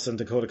Gonzalez and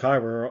Dakota Kai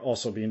were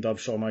also being dubbed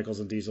Shawn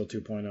Michaels and Diesel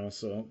 2.0.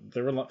 So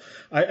there were.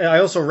 I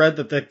also read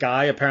that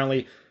guy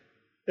apparently,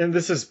 and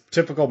this is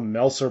typical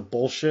Meltzer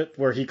bullshit,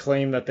 where he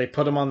claimed that they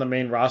put him on the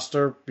main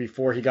roster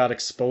before he got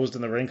exposed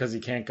in the ring because he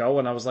can't go.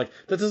 And I was like,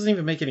 that doesn't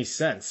even make any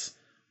sense.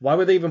 Why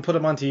would they even put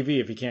him on TV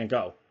if he can't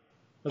go?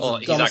 Well,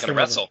 he's not going to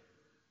wrestle.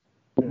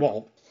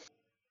 Well,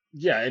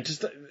 yeah, it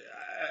just.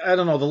 I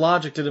don't know. The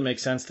logic didn't make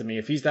sense to me.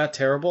 If he's that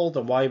terrible,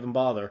 then why even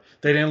bother?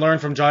 They didn't learn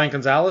from Giant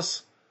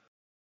Gonzalez?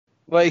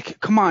 Like,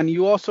 come on.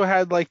 You also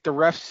had, like, the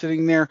refs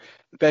sitting there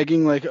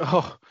begging, like,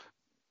 oh,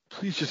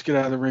 please just get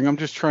out of the ring. I'm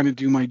just trying to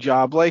do my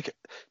job. Like,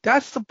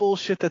 that's the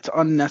bullshit that's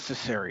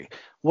unnecessary.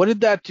 What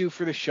did that do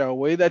for the show?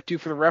 What did that do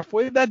for the ref?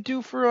 What did that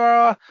do for,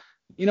 El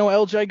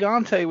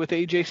Gigante with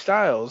AJ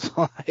Styles?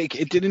 Like,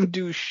 it didn't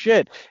do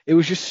shit. It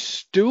was just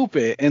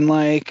stupid. And,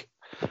 like,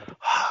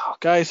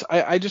 guys,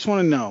 I just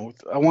want to know.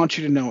 I want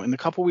you to know, in the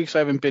couple weeks I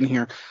haven't been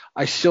here,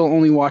 I still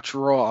only watch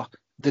Raw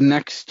the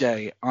next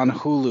day on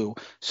Hulu.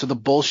 So the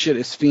bullshit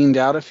is fiend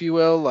out, if you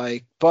will.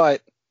 Like,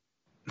 but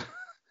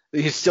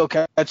you still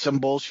catch some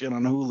bullshit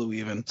on Hulu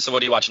even. So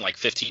what are you watching, like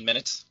 15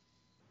 minutes?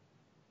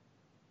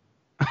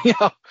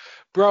 Yeah,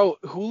 bro,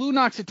 Hulu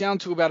knocks it down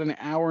to about an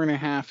hour and a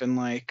half. And,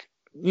 like,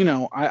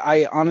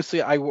 I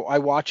honestly, I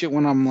watch it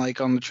when I'm, like,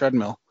 on the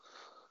treadmill.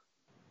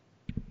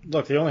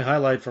 Look, the only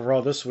highlight for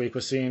Raw this week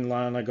was seeing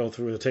Lana go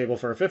through the table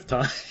for a fifth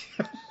time.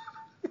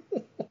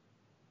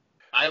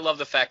 I love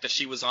the fact that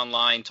she was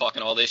online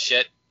talking all this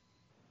shit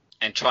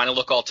and trying to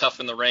look all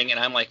tough in the ring. And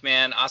I'm like,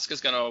 man,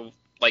 Asuka's going to,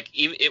 like,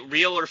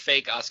 real or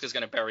fake, Asuka's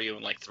going to bury you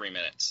in like 3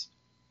 minutes.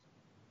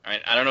 All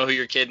right? I don't know who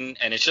you're kidding.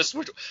 And it's just,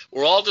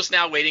 we're all just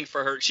now waiting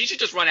for her. She should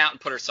just run out and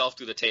put herself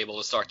through the table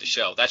to start the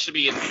show. That should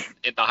be in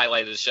the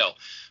highlight of the show.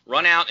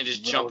 Run out and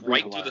just jump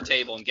right through the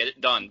table and get it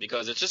done,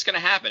 because it's just going to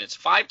happen. It's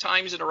 5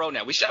 times in a row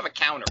now. We should have a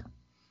counter.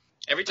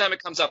 Every time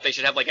it comes up, they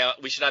should have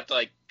we should have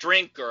to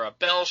drink, or a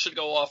bell should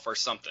go off or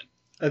something.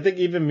 I think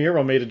even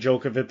Miro made a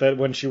joke of it, that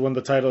when she won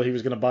the title, he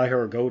was going to buy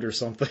her a goat or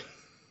something.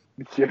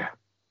 Yeah.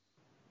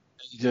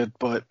 He did,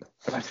 but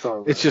I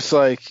saw it's just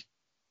like,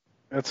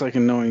 that's like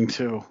annoying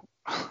too.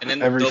 And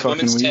then Every the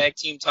women's week. tag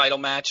team title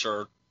match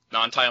or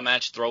non-title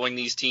match, throwing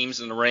these teams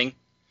in the ring,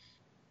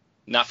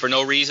 not for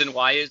no reason.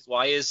 Why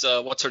is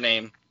what's her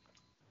name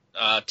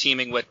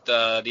teaming with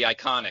the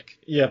Iconic?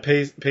 Yeah,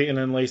 Peyton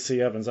and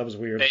Lacey Evans. That was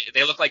weird.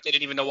 They look like they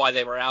didn't even know why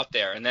they were out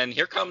there. And then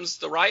here comes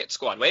the Riot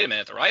Squad. Wait a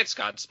minute, the Riot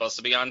Squad's supposed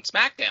to be on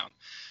SmackDown.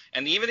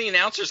 And even the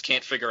announcers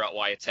can't figure out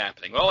why it's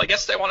happening. Well, I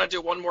guess they want to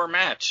do one more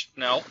match.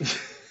 No.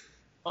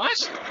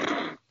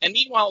 What? And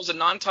meanwhile, it was a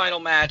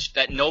non-title match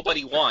that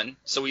nobody won,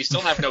 so we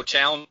still have no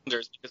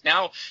challengers. Because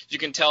now you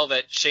can tell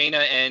that Shayna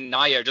and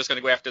Nia are just going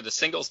to go after the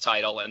singles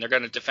title, and they're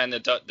going to defend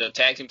the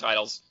tag team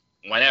titles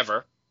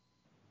whenever.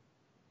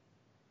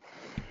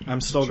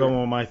 I'm still going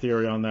with my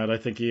theory on that. I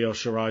think Io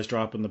Shirai's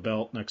dropping the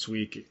belt next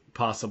week,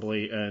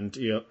 possibly,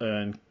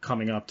 and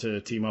coming up to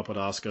team up with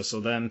Asuka.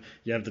 So then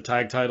you have the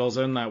tag titles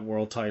and that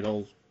world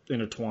title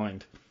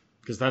intertwined,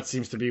 because that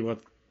seems to be what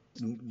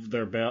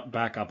their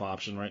backup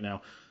option right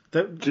now.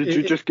 Did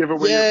you just give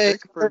away your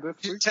pick for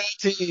this week? Tag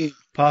team.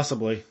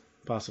 Possibly.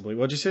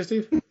 What'd you say,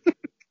 Steve?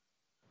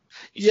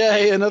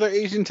 Yay, another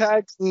Asian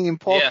tag team.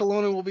 Paul Yeah.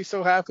 Colonna will be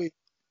so happy.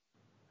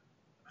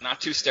 Not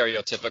too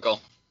stereotypical.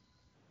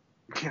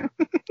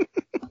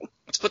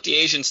 Let's put the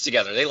Asians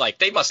together.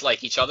 They must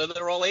like each other.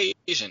 They're all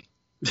Asian.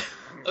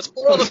 Let's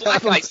put all the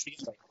black guys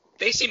together.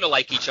 They seem to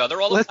like each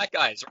other. All the black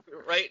guys,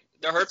 right?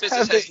 The Hurt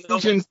Business has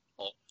no.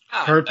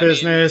 Hurt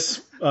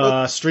Business,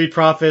 Street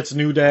Profits,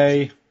 New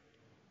Day.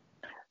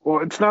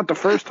 Well, it's not the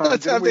first time.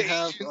 Didn't we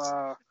have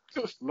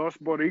Los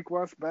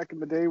Boricuas back in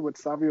the day with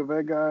Savio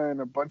Vega and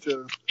a bunch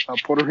of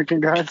Puerto Rican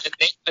guys?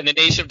 And the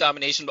Nation of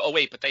Domination. Oh,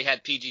 wait, but they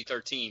had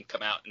PG-13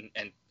 come out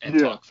and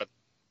talk for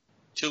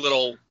two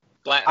little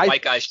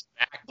white guys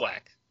act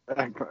black.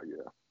 Yeah.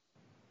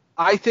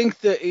 I think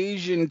the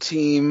Asian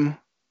team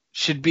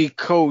should be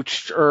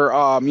coached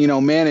or,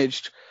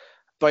 managed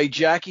by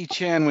Jackie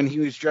Chan when he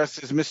was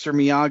dressed as Mr.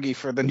 Miyagi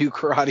for the new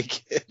Karate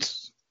Kid.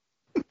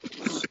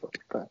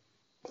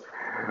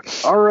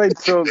 All right,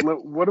 so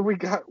what do we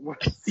got?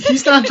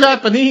 He's not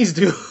Japanese,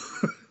 dude.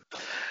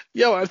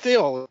 Yo, they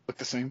all look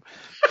the same.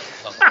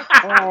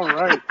 All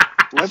right,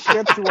 let's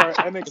get to our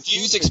NXT. The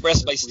views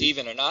expressed by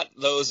Steven are not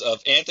those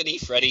of Anthony,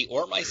 Freddie,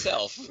 or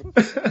myself.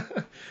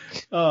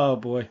 Oh,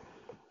 boy.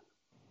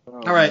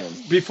 All right, man.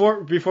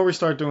 Before we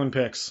start doing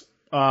picks,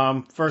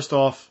 first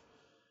off,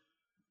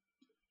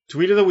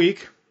 Tweet of the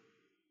Week.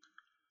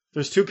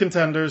 There's 2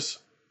 contenders.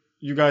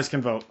 You guys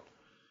can vote.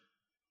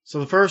 So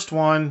the first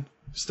one,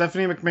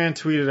 Stephanie McMahon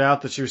tweeted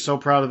out that she was so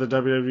proud of the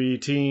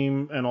WWE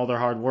team and all their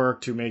hard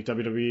work to make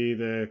WWE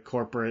the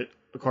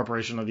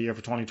corporation of the year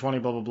for 2020,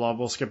 blah, blah, blah.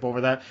 We'll skip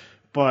over that.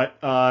 But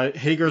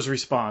Hager's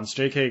response,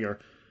 Jake Hager,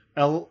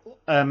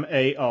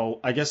 LMAO,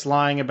 I guess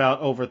lying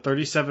about over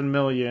 $37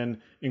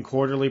 million in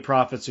quarterly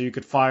profits so you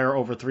could fire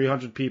over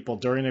 300 people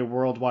during a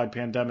worldwide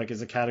pandemic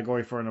is a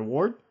category for an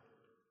award?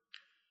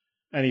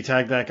 And he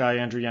tagged that guy,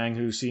 Andrew Yang,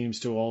 who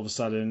seems to all of a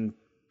sudden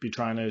be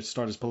trying to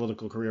start his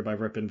political career by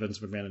ripping Vince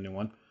McMahon a new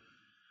one.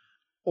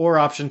 Or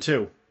option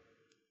 2.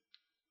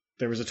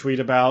 There was a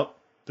tweet about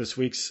this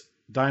week's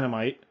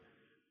Dynamite,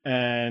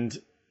 and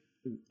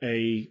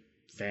a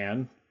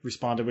fan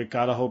responded with,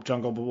 "Gotta hope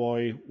Jungle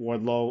Boy,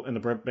 Wardlow, and the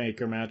Britt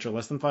Baker match are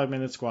less than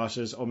 5-minute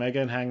squashes. Omega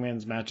and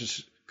Hangman's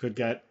matches could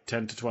get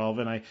 10 to 12,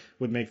 and I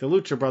would make the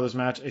Lucha Brothers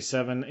match a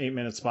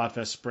 7-8-minute spot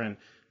fest sprint.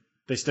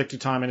 They stick to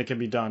time and it can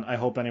be done. I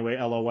hope anyway,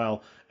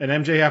 LOL." And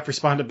MJF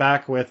responded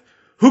back with,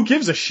 "Who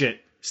gives a shit?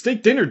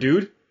 Steak dinner,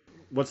 dude."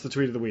 What's the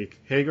tweet of the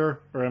week? Hager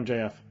or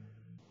MJF?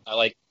 I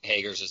like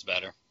Hager's is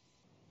better.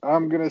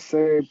 I'm going to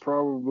say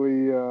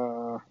probably...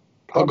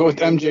 I'll go with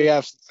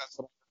MJF.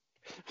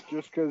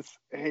 Just because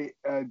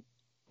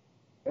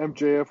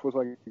MJF was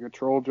like a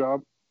troll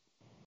job.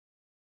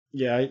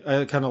 Yeah,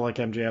 I kind of like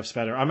MJF's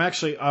better.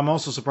 I'm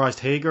also surprised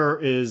Hager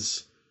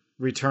is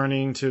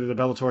returning to the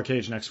Bellator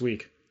cage next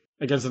week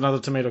against another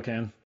tomato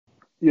can.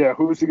 Yeah,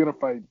 who is he going to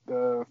fight?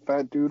 The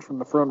fat dude from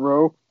the front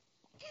row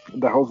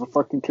that holds the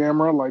fucking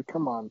camera? Like,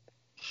 come on.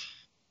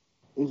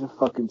 He's a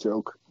fucking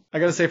joke. I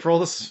got to say, for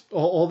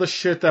all the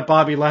shit that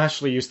Bobby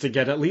Lashley used to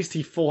get, at least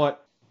he fought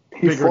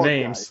bigger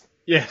names. Guys.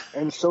 Yeah.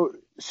 And so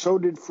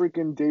did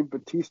freaking Dave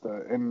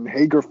Bautista. And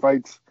Hager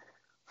fights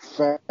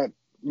fat,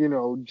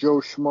 Joe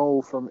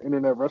Schmo from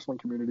Internet Wrestling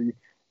Community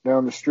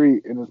down the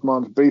street in his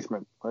mom's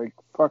basement. Like,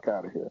 fuck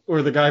out of here.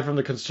 Or the guy from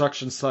the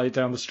construction site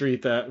down the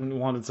street that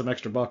wanted some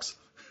extra bucks.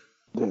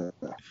 Yeah.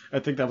 I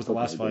think that was the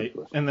last fight.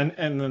 And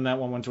then that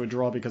one went to a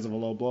draw because of a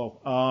low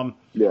blow.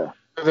 Yeah.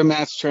 The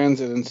mass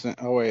transit incident.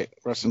 Oh, wait.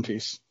 Rest in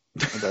peace.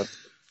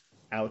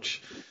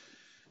 Ouch.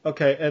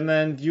 Okay, and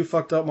then you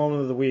fucked up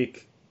moment of the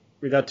week.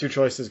 We got 2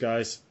 choices,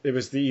 guys. It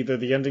was either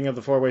the ending of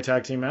the 4-way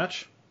tag team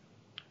match,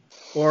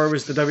 or it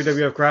was the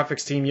WWF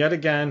graphics team yet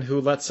again who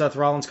let Seth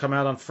Rollins come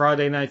out on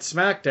Friday Night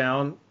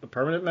SmackDown, a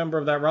permanent member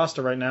of that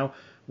roster right now,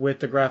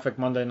 with the graphic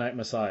Monday Night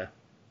Messiah.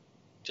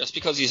 Just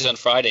because he's on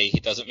Friday, he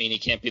doesn't mean he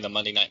can't be the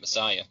Monday Night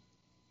Messiah.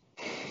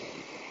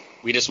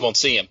 We just won't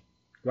see him.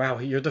 Wow,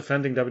 you're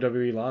defending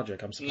WWE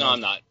logic. I'm surprised. No,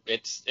 I'm not.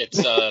 It's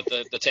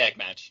the tag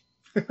match.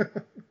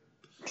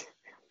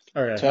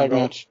 All right, tag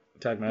match.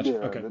 Tag match. Yeah,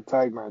 okay. The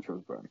tag match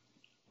was fun.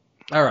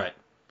 All right.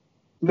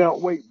 Now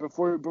wait,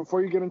 before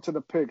you get into the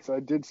picks, I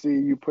did see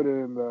you put it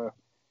in the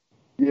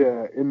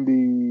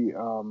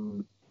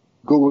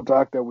Google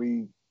Doc that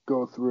we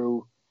go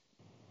through.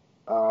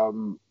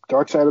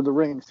 Dark Side of the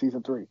Ring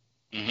season 3.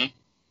 Mm-hmm.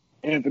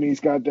 Anthony's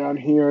got down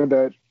here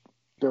that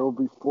there will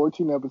be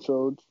 14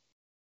 episodes.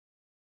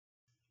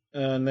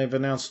 And they've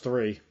announced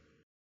 3.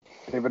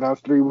 They've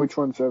announced 3. Which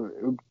ones?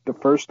 The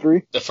first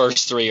 3? The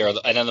first 3 are,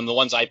 and then the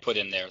ones I put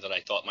in there that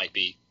I thought might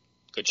be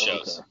good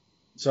shows. Okay.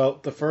 So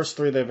the first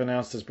 3 they've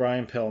announced is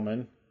Brian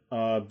Pillman,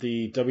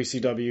 the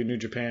WCW New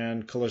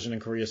Japan Collision in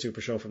Korea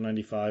Super Show from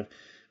 '95,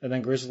 and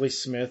then Grizzly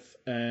Smith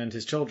and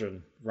his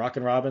children,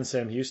 Rockin' Robin,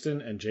 Sam Houston,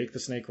 and Jake the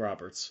Snake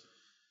Roberts.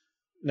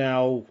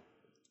 Now,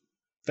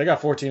 they got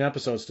 14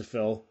 episodes to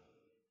fill.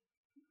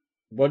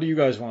 What do you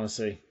guys want to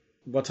see?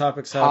 What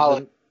topics have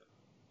been...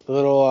 The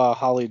little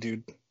Holly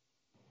dude.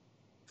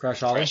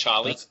 Crash Holly? Crash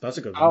Holly. That's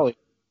a good one. Holly.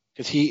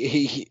 because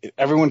he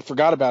everyone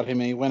forgot about him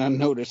and he went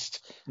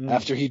unnoticed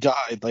after he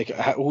died. Like,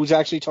 who's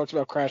actually talked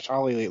about Crash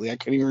Holly lately? I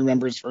couldn't even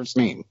remember his first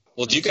name.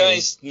 Well, do you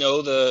guys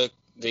know the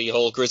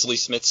whole Grizzly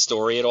Smith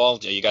story at all?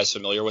 Are you guys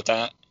familiar with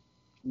that?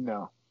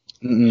 No.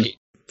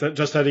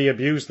 Just that he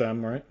abused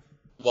them, right?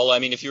 Well, I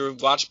mean, if you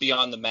watch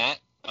Beyond the Mat,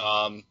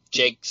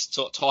 Jake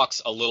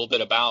talks a little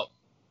bit about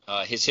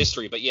his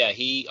history. But yeah,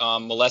 he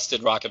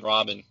molested Rockin'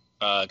 Robin,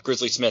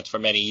 Grizzly Smith, for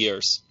many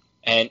years.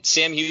 And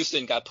Sam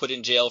Houston got put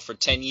in jail for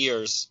 10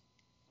 years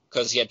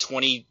because he had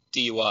 20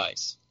 DUIs. Wow.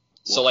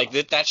 So, like,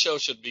 that show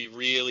should be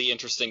really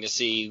interesting to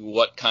see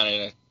what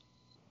kind of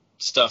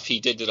stuff he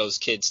did to those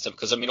kids.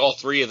 Because, I mean, all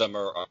three of them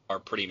are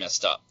pretty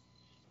messed up.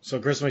 So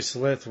Grizzly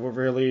Smith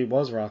really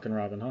was Rockin'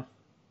 Robin, huh?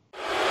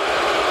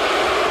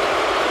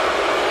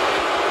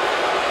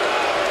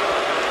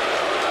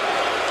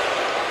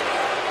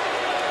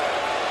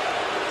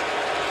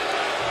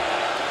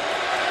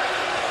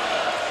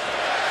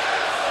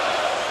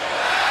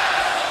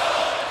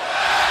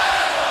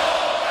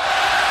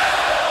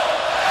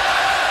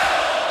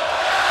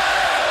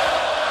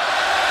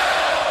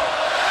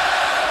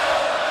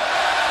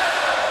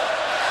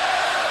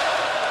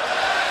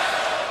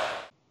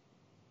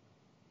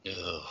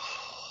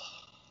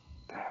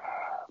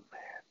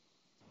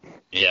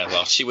 Yeah,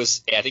 well,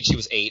 I think she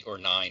was 8 or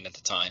 9 at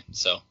the time,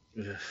 so.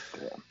 Yeah.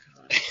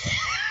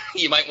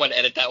 You might want to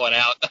edit that one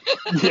out.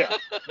 Yeah.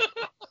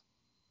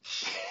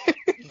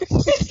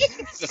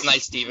 That's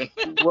nice, Steven.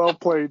 Well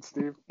played,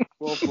 Steve.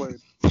 Well played.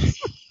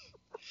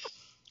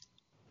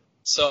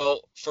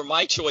 So, for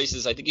my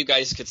choices, I think you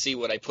guys could see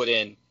what I put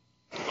in.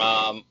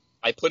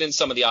 I put in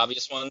some of the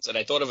obvious ones, and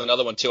I thought of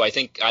another one, too. I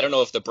don't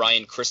know if the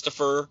Brian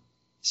Christopher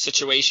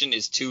situation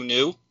is too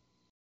new.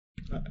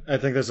 I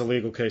think there's a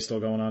legal case still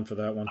going on for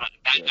that one.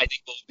 I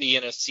think we'll be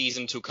in a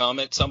season to come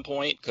at some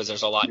point because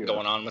there's a lot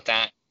going on with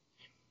that.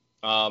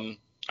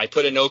 I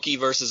put Inoki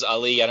versus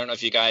Ali. I don't know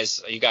if you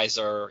guys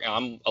are.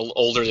 I'm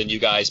older than you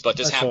guys, but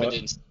this happened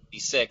in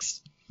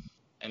 '76,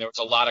 and there was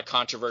a lot of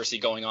controversy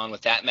going on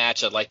with that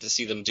match. I'd like to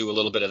see them do a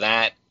little bit of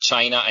that.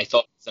 China, I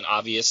thought was an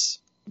obvious.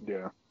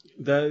 Yeah.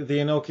 The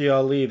Inoki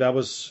Ali, that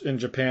was in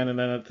Japan, and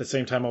then at the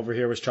same time over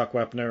here was Chuck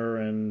Wepner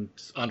and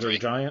Andre the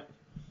Giant.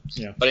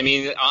 Yeah. But I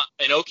mean,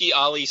 Inoki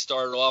Ali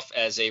started off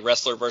as a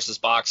wrestler versus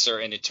boxer,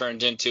 and it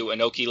turned into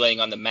Inoki laying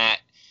on the mat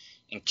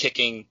and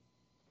kicking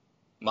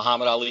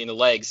Muhammad Ali in the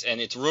legs.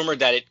 And it's rumored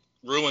that it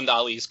ruined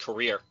Ali's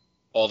career,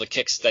 all the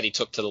kicks that he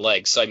took to the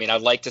legs. So, I mean,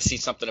 I'd like to see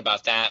something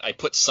about that. I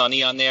put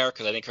Sunny on there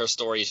because I think her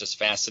story is just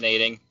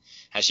fascinating,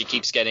 how she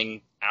keeps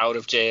getting out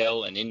of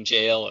jail and in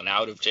jail and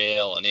out of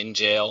jail and in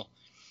jail.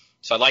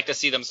 So I'd like to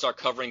see them start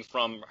covering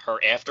from her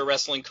after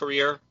wrestling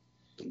career.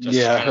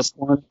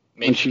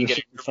 Maybe you can get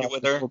an interview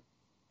with her.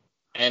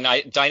 And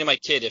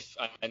Dynamite Kid,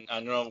 I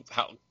don't know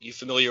how you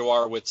familiar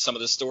are with some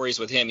of the stories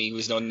with him. He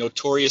was a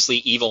notoriously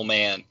evil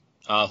man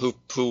who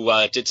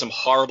did some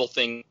horrible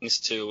things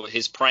to.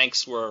 His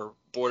pranks were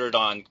bordered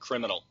on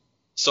criminal.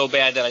 So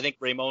bad that I think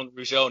Raymond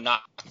Rougeau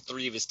knocked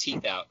 3 of his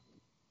teeth out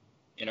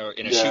in a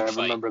shoot fight.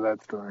 I remember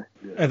that story.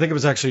 Yeah. I think it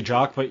was actually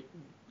Jacques, but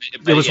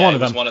it was one of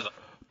them. One of them.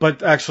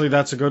 But actually,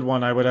 that's a good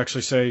one. I would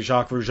actually say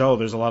Jacques Rougeau.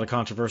 There's a lot of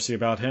controversy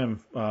about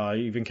him.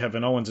 Even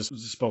Kevin Owens has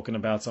spoken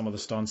about some of the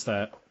stunts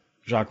that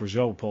Jacques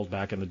Rougeau pulled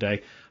back in the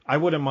day. I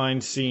wouldn't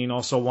mind seeing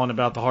also one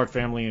about the Hart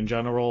family in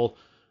general.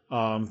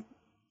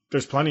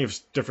 There's plenty of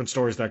different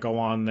stories that go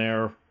on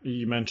there.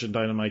 You mentioned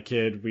Dynamite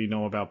Kid. We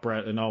know about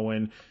Brett and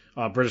Owen.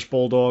 British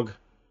Bulldog.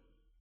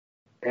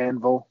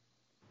 Anvil.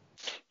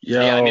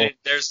 Yeah, I mean,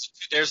 there's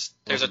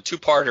a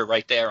 2-parter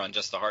right there on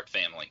just the Hart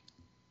family.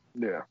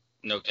 Yeah.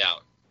 No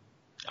doubt.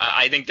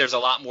 I think there's a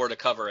lot more to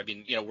cover. I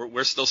mean,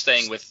 we're still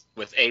staying with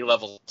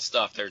A-level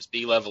stuff. There's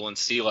B-level and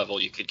C-level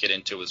you could get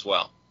into as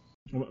well.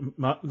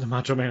 The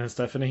Macho Man and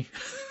Stephanie.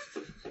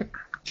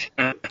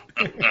 I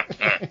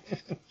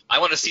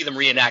want to see them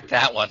reenact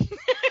that one.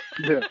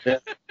 Yeah.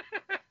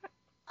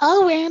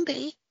 Oh,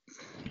 Randy.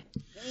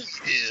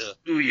 Yeah.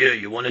 Oh, yeah,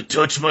 you want to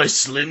touch my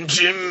Slim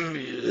Jim?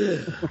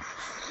 Yeah.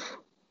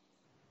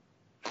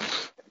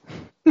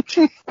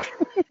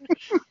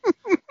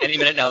 Any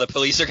minute now, the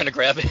police are going to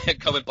grab it,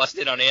 come and bust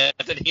in on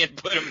Anthony and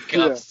put him in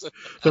cuffs. Yeah.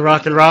 The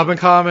Rockin' Robin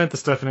comment, the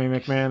Stephanie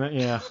McMahon,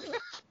 yeah.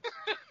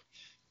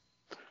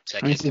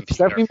 Stephanie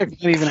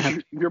McMahon even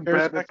have. You're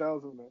bad at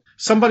 1,000, man.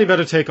 Somebody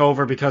better take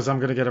over because I'm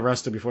going to get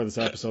arrested before this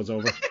episode's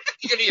over.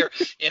 You're going to hear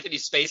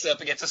Anthony's face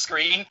up against the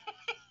screen.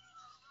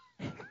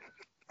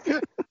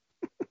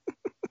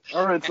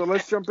 All right, so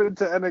let's jump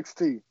into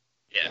NXT.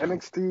 Yeah.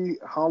 NXT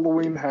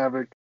Halloween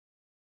Havoc.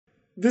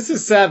 This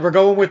is sad. We're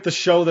going with the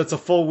show that's a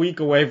full week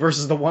away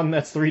versus the one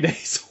that's 3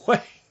 days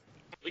away.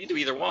 We can do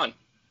either one.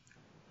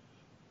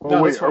 Well,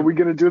 No, wait, are we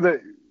going to do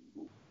that?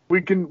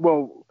 We can,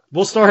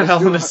 We'll start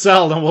Hell in a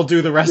Cell and we'll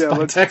do the rest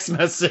by text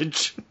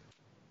message.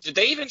 Did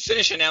they even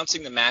finish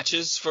announcing the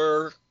matches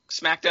for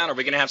SmackDown? Are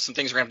we going to have some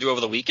things we're going to do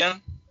over the weekend?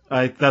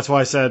 That's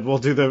why I said we'll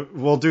do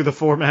the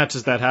 4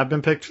 matches that have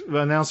been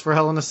announced for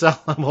Hell in a Cell,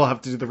 and we'll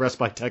have to do the rest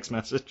by text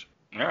message.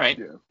 All right.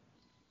 Yeah.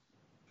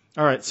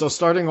 All right, so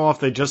starting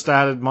off, they just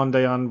added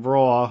Monday on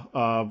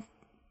Raw,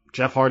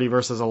 Jeff Hardy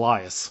versus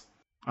Elias.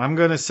 I'm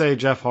going to say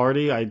Jeff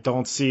Hardy. I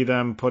don't see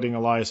them putting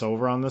Elias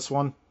over on this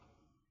one.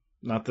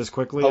 Not this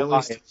quickly, at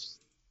least.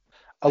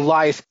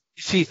 Elias,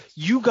 see,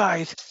 you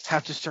guys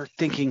have to start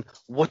thinking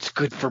what's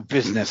good for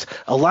business.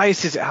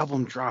 Elias's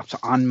album drops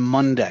on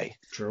Monday.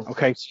 True.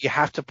 Okay, so you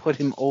have to put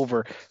him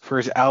over for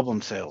his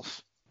album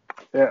sales.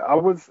 Yeah, I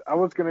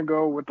was gonna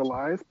go with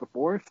Elias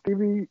before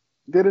Stevie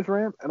did his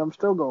rant, and I'm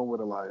still going with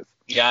Elias.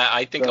 Yeah,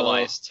 I think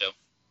Elias too.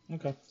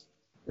 Okay.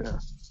 Yeah.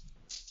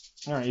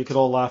 All right, you could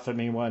all laugh at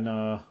me when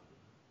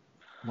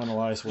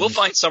Elias wins. We'll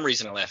find some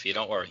reason to laugh at you.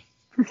 Don't worry.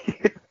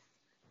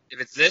 If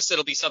it's this,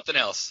 it'll be something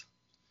else.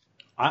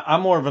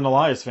 I'm more of an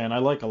Elias fan. I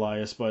like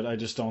Elias, but I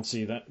just don't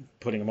see that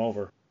putting him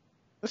over.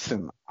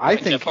 Listen, I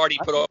think Jeff Hardy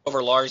put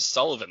over Lars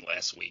Sullivan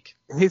last week.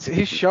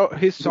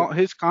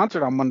 His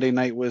concert on Monday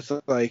night was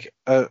like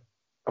a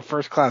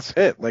first class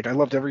hit. Like, I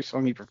loved every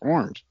song he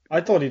performed.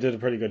 I thought he did a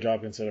pretty good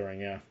job considering.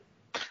 Yeah.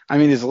 I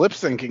mean, his lip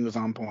syncing was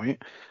on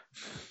point.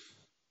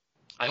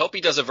 I hope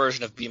he does a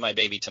version of "Be My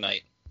Baby"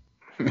 tonight.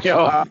 Yo,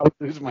 I'll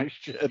lose my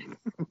shit.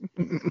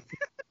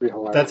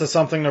 That's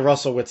something to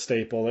wrestle with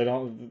staple.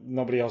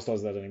 Nobody else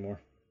does that anymore.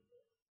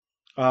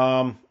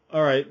 All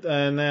right,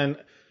 and then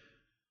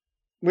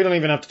we don't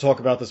even have to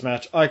talk about this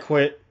match. I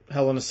quit.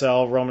 Hell in a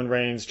Cell. Roman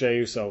Reigns. Jey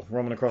Uso.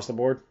 Roman across the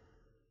board.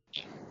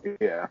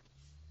 Yeah.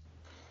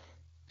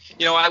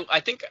 You know,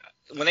 I think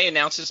when they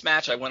announced this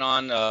match, I went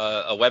on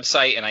a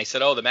website and I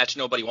said, "Oh, the match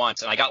nobody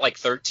wants," and I got like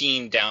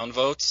 13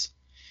 downvotes,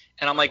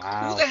 and I'm like,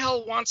 Wow. Who the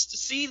hell wants to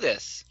see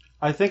this?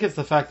 I think it's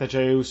the fact that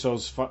Jey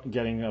Uso's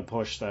getting a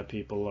push that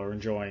people are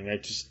enjoying.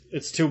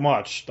 It's too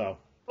much, though.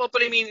 Well,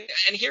 but I mean,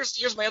 and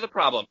here's my other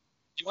problem.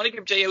 You want to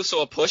give Jey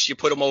Uso a push, you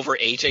put him over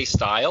AJ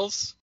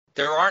Styles.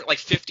 There aren't like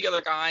 50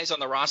 other guys on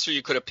the roster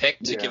you could have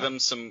picked to give him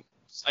some.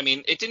 I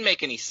mean, it didn't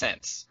make any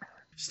sense.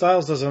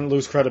 Styles doesn't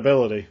lose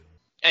credibility.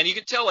 And you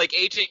could tell like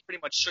AJ pretty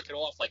much shook it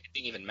off like it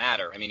didn't even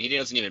matter. I mean, he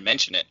doesn't even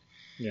mention it.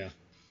 Yeah.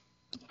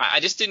 I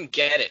just didn't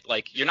get it.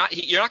 Like you're not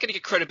going to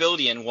get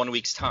credibility in 1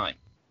 week's time.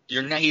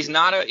 He's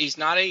not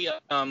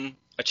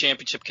a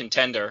championship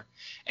contender,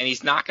 and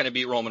he's not going to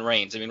beat Roman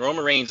Reigns. I mean,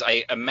 Roman Reigns,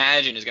 I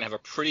imagine, is going to have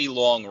a pretty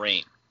long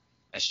reign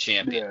as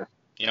champion. Yeah.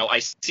 You know, I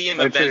see him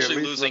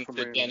eventually losing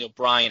to Daniel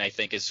Bryan. I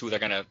think is who they're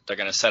gonna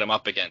set him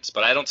up against,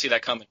 but I don't see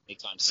that coming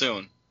anytime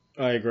soon.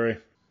 I agree.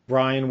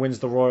 Bryan wins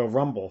the Royal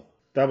Rumble.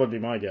 That would be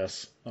my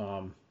guess.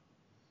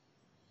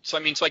 So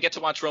I get to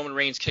watch Roman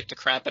Reigns kick the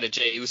crap out of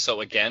Jey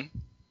Uso again.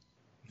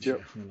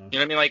 Yep. You know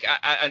what I mean? Like,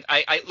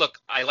 I look,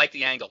 I like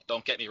the angle.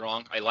 Don't get me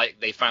wrong.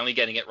 They finally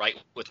getting it right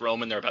with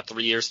Roman. They're about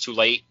 3 years too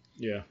late.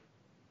 Yeah.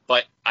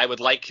 But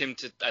I'd like him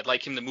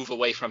to move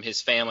away from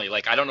his family.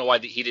 Like, I don't know why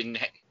he didn't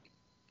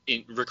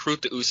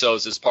recruit the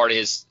Usos as part of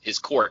his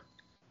court,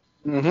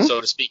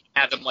 so to speak.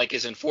 Have them like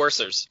his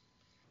enforcers.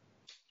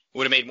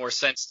 Would have made more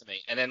sense to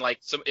me. And then, like,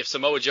 if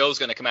Samoa Joe's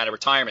going to come out of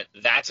retirement,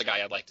 that's a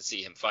guy I'd like to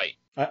see him fight.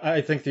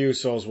 I think the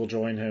Usos will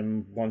join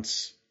him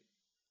once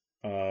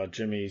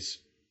Jimmy's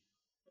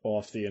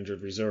off the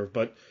injured reserve.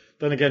 But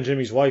then again,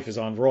 Jimmy's wife is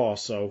on Raw,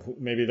 so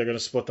maybe they're going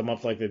to split them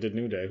up like they did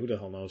New Day. Who the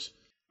hell knows?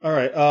 All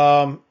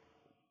right.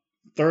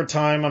 Third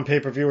time on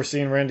pay-per-view, we're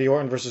seeing Randy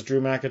Orton versus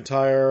Drew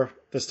McIntyre,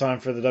 this time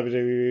for the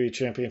WWE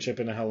Championship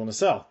in a Hell in a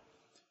Cell.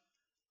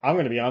 I'm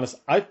going to be honest,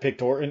 I've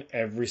picked Orton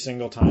every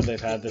single time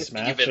they've had this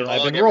match, and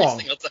I've been wrong.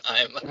 Every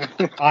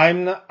single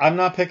time. I'm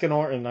not picking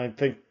Orton. I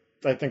think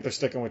they're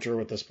sticking with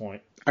Drew at this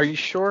point. Are you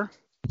sure?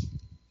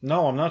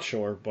 No, I'm not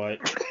sure, but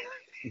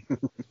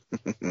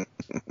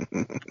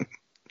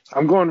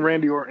I'm going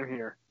Randy Orton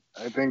here.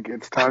 I think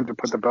it's time to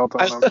put the belt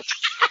on him.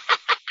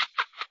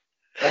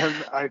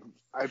 And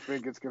I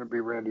think it's going to be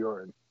Randy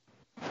Orton.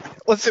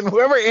 Listen,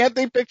 whoever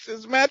Anthony picks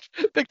his match,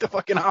 pick the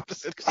fucking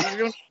opposite.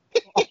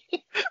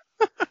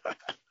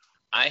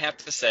 I have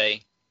to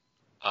say,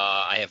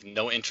 I have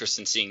no interest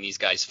in seeing these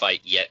guys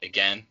fight yet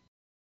again.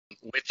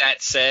 With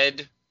that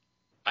said,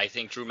 I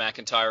think Drew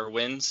McIntyre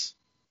wins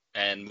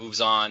and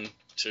moves on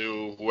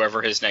to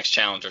whoever his next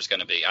challenger is going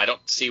to be. I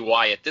don't see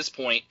why at this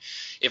point,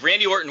 if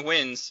Randy Orton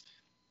wins,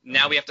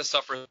 now we have to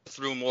suffer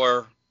through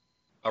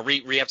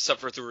we have to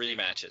suffer through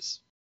rematches.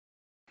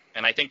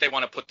 And I think they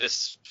want to put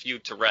this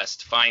feud to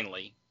rest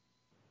finally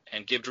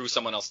and give Drew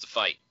someone else to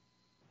fight.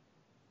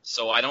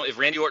 So if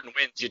Randy Orton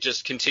wins, you're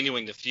just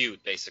continuing the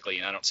feud basically,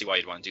 and I don't see why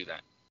you'd want to do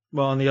that.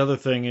 well, and the other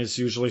thing is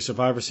usually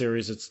Survivor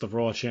Series, it's the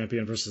Raw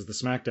champion versus the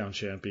SmackDown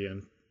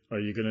champion. Are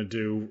you going to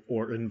do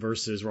Orton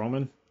versus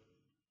Roman?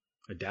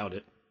 I doubt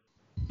it.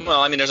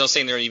 Well, I mean, there's no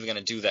saying they're even going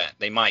to do that.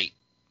 They might,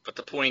 but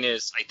the point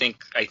is, I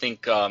think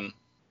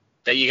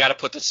that you got to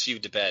put this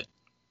feud to bed,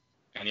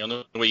 and the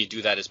only way you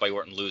do that is by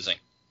Orton losing.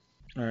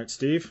 All right,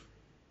 Steve?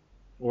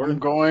 Orton? I'm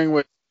going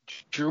with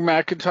Drew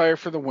McIntyre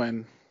for the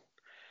win.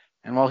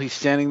 And while he's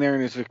standing there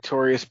in his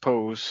victorious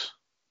pose,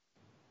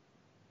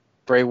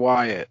 Bray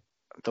Wyatt,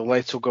 the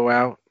lights will go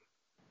out,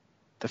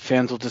 the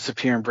fans will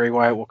disappear, and Bray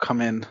Wyatt will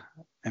come in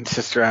and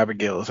Sister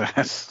Abigail his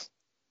ass.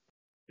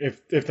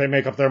 If they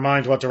make up their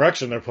mind what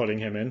direction they're putting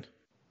him in.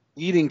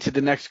 Leading to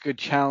the next good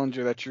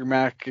challenger that Drew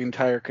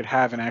McIntyre could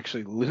have and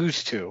actually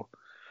lose to.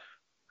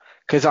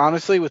 Because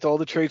honestly, with all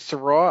the trades to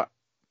Raw,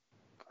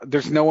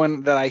 there's no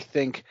one that I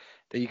think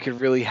that you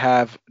could really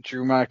have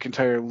Drew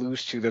McIntyre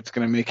lose to that's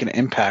going to make an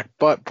impact.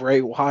 But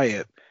Bray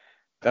Wyatt,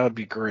 that would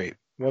be great.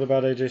 What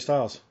about AJ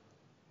Styles?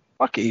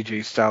 Fuck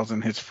AJ Styles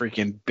and his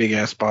freaking big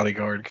ass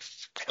bodyguard.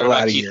 What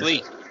about Keith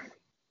Lee?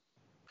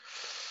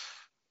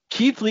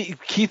 Keith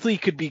Lee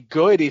could be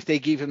good if they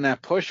gave him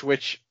that push,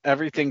 which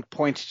everything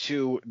points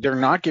to they're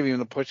not giving him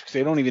the push because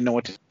they don't even know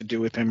what to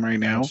do with him right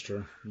now. That's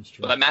true.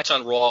 Well, that match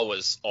on Raw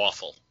was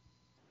awful.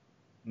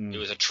 It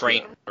was a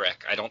train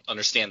wreck. I don't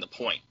understand the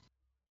point.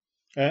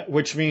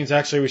 Which means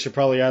actually we should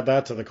probably add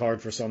that to the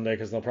card for Sunday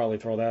because they'll probably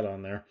throw that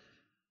on there.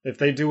 If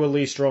they do a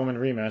Lee Strowman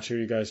rematch, who are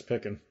you guys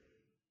picking?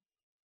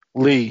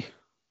 Lee.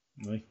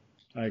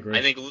 I agree.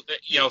 I think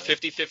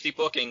 50-50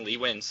 booking. Lee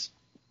wins.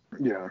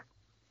 Yeah.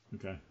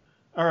 Okay.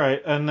 All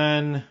right, and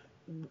then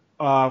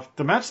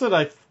the match that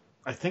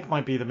I think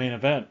might be the main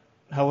event,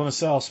 Hell in a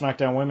Cell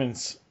SmackDown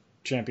Women's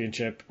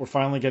Championship. We're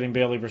finally getting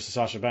Bayley versus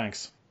Sasha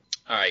Banks.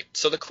 All right,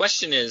 so the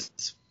question is,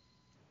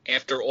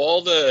 after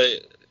all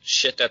the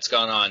shit that's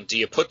gone on, do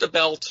you put the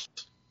belt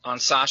on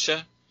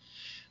Sasha,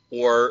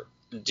 or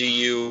do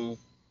you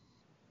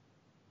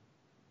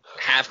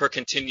have her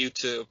continue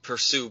to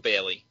pursue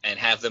Bayley and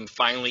have them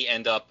finally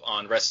end up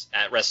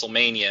at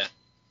WrestleMania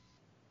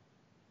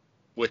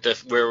with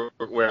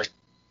where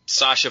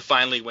Sasha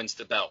finally wins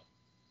the belt?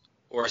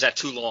 Or is that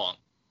too long?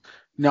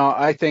 No,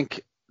 I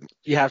think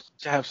you have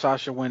to have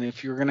Sasha win.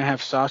 If you're going to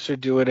have Sasha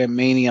do it at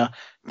Mania,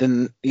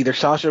 then either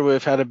Sasha would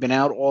have had to been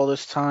out all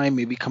this time,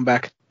 maybe come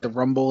back at the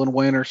Rumble and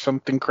win or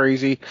something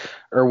crazy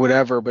or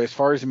whatever. But as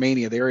far as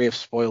Mania, they already have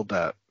spoiled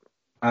that.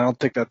 I don't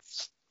think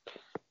that's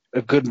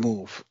a good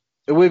move.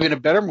 It would have been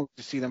a better move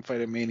to see them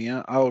fight at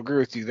Mania. I'll agree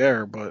with you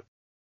there, but...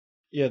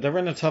 Yeah, they're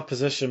in a tough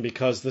position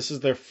because this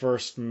is their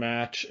first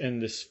match in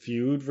this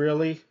feud,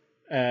 really.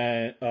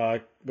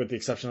 With the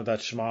exception of that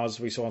schmoz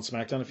we saw on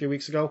SmackDown a few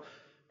weeks ago.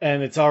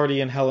 And it's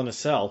already in Hell in a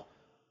Cell.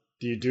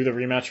 Do you do the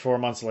rematch 4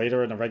 months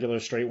later in a regular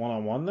straight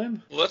one-on-one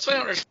then? Well, that's what I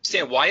don't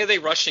understand. Why are they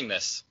rushing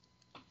this?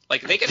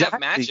 Like, they can have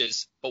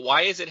matches, but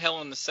why is it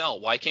Hell in the Cell?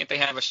 Why can't they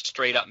have a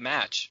straight-up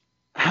match?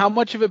 How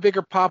much of a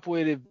bigger pop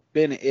would it have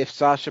been if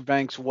Sasha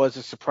Banks was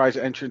a surprise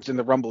entrance in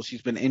the Rumble?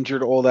 She's been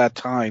injured all that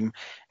time,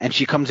 and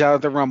she comes out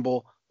of the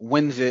Rumble,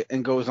 wins it,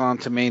 and goes on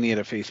to Mania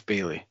to face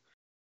Bayley.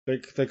 They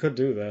could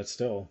do that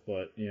still,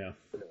 but yeah.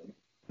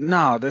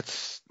 No,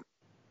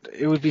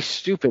 it would be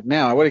stupid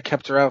now. I would have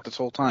kept her out this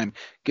whole time.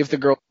 Give the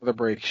girl another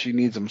break. She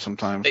needs them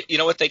sometimes. You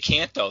know what? They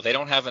can't, though. They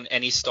don't have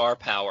any star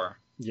power.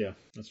 Yeah,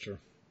 that's true.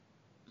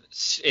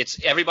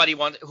 It's everybody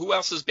wants. Who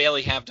else does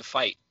Bayley have to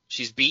fight?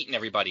 She's beaten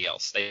everybody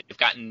else. They've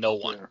gotten no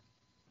one.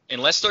 Yeah.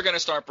 Unless they're going to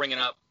start bringing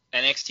up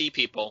NXT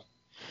people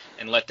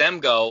and let them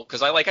go.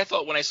 Because I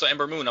thought when I saw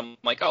Ember Moon, I'm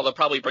like, oh, they'll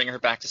probably bring her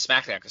back to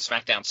SmackDown because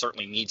SmackDown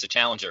certainly needs a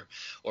challenger.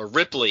 Or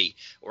Ripley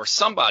or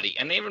somebody.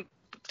 And they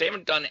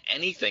haven't done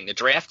anything. The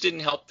draft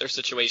didn't help their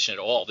situation at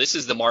all. This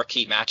is the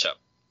marquee matchup.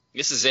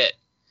 This is it.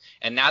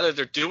 And now that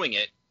they're doing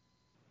it,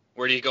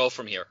 where do you go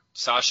from here?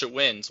 Sasha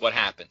wins. What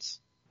happens?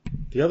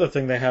 The other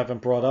thing they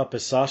haven't brought up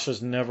is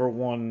Sasha's never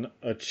won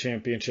a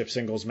championship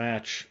singles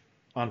match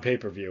on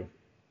pay-per-view.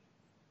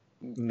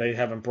 And they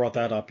haven't brought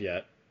that up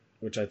yet,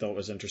 which I thought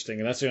was interesting.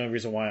 And that's the only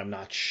reason why I'm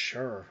not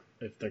sure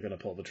if they're going to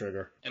pull the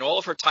trigger. And all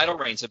of her title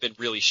reigns have been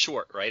really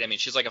short, right? I mean,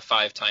 she's like a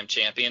 5-time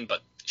champion, but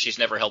she's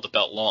never held the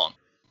belt long.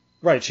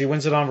 Right, she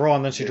wins it on Raw,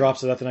 and then she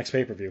drops it at the next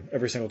pay-per-view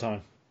every single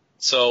time.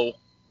 So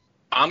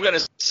I'm going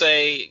to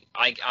say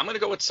I'm going to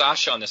go with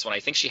Sasha on this one. I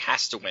think she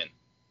has to win.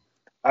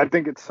 I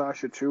think it's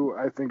Sasha, too.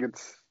 I think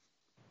it's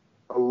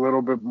a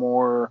little bit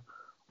more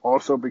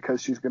also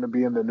because she's going to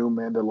be in the new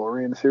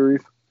Mandalorian series.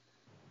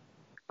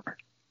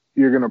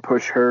 You're going to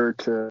push her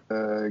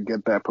to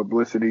get that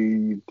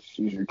publicity.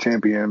 She's your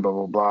champion, blah,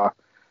 blah, blah.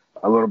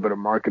 A little bit of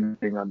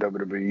marketing on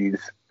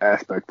WWE's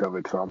aspect of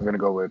it. So I'm going to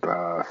go with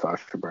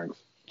Sasha Banks.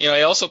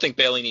 I also think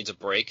Bayley needs a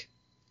break.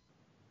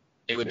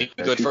 It would be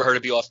good for her to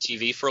be off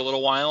TV for a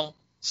little while.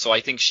 So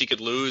I think she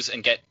could lose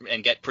and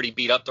get pretty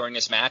beat up during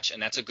this match,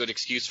 and that's a good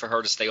excuse for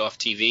her to stay off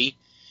TV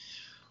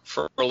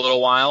for a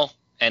little while.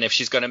 And if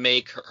she's going to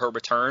make her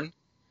return,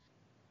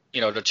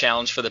 to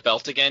challenge for the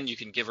belt again, you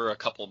can give her a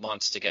couple of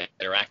months to get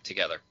her act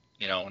together,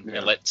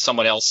 and let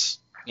someone else,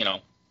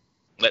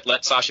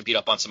 let Sasha beat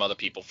up on some other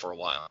people for a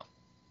while.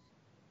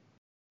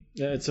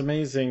 Yeah, it's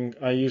amazing.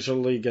 I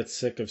usually get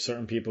sick of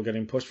certain people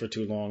getting pushed for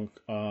too long.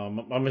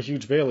 I'm a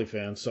huge Bayley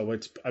fan, so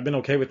I've been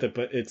okay with it,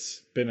 but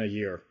it's been a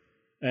year.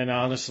 And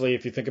honestly,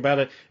 if you think about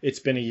it, it's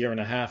been a year and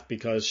a half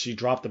because she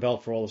dropped the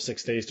belt for all of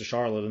 6 days to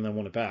Charlotte and then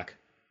won it back.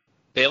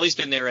 Bayley's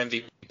been their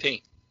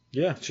MVP.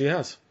 Yeah, she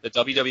has. The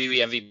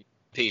WWE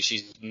MVP.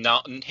 She's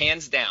not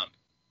hands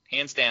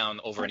down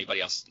over anybody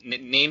else.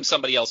 Name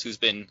somebody else who's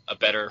been a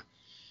better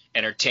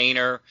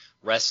entertainer,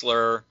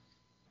 wrestler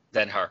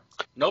than her.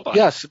 Nobody.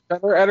 Yes,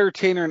 better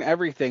entertainer and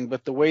everything,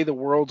 but the way the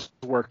world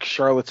works,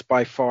 Charlotte's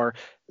by far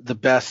the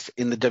best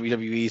in the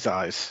WWE's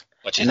eyes.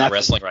 But she's not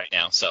wrestling right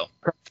now, so.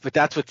 But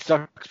that's what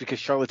sucks because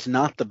Charlotte's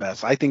not the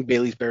best. I think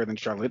Bayley's better than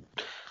Charlotte.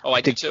 Oh,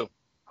 I do too.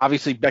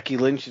 Obviously, Becky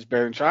Lynch is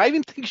better than Charlotte. I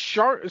even think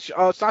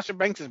Sasha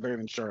Banks is better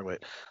than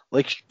Charlotte.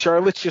 Like,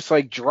 Charlotte's just,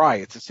 like, dry.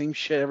 It's the same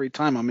shit every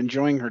time. I'm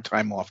enjoying her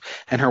time off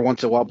and her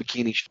once-in-a-while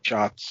bikini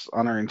shots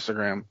on her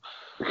Instagram.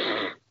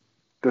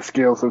 The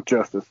scales of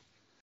justice.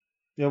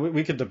 Yeah,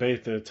 we could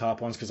debate the top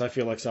ones because I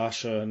feel like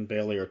Sasha and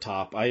Bayley are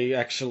top. I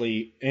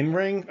actually, in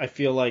ring, I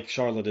feel like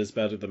Charlotte is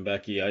better than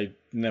Becky. I've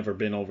never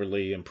been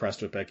overly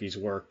impressed with Becky's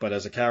work, but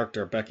as a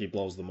character, Becky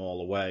blows them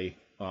all away.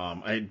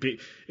 It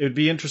would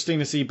be interesting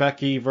to see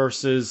Becky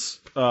versus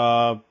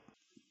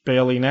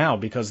Bayley now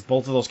because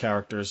both of those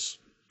characters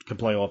can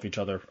play off each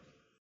other.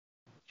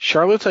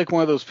 Charlotte's like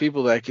one of those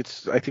people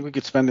that I think we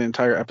could spend an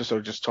entire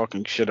episode just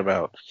talking shit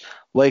about.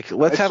 Like,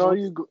 I saw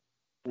you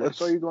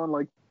going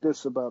like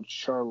this about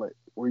Charlotte.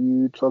 Were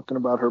you talking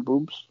about her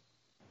boobs?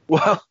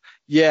 Well,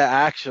 yeah,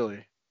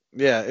 actually.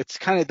 Yeah, it's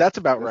that's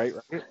about right?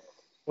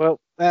 Well,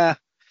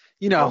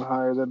 One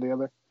higher than the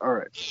other? All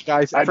right.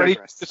 Guys, Freddie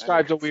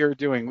described what we were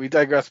doing. We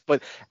digress.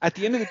 But at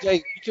the end of the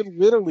day, we could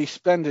literally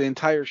spend an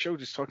entire show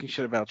just talking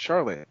shit about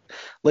Charlotte.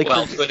 Like,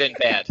 well, good and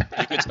bad.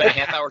 You could spend a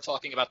half hour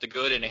talking about the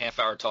good and a half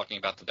hour talking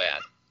about the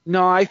bad.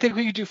 No, I think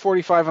we could do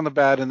 45 on the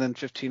bad and then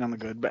 15 on the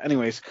good. But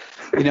anyways,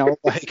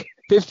 like,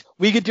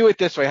 we could do it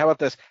this way. How about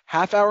this?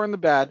 Half hour on the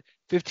bad,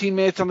 15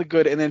 minutes on the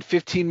good, and then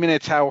 15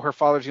 minutes how her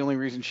father's the only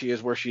reason she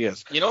is where she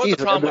is. You know what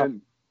the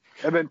problem?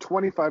 And then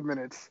 25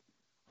 minutes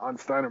on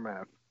Steiner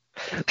Math.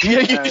 Yeah,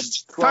 and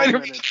 12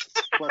 minutes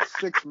plus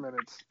 6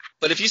 minutes.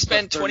 But if you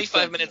spend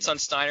 25 minutes on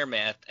Steiner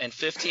Math and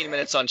 15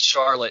 minutes on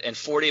Charlotte and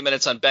 40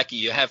 minutes on Becky,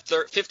 you have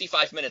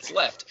 55 minutes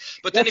left.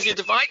 But then if you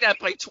divide that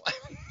by 20...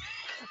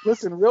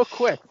 Listen, real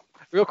quick.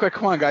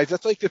 Come on, guys.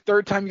 That's like the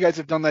third time you guys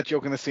have done that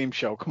joke in the same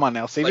show. Come on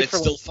now. Save but it for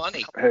it's still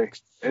funny. Hey,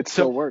 it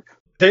still works.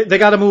 They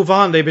got to move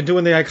on. They've been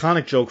doing the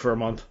iconic joke for a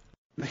month.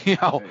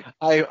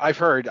 I've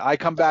heard. I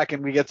come back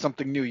and we get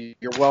something new.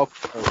 You're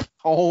welcome.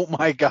 Oh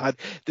my God,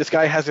 this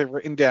guy has it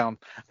written down.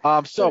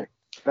 So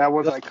that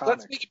was iconic.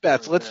 Let's make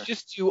bets. Let's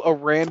just do a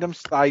random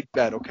side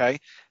bet,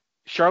 okay?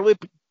 Charlotte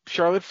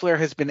Flair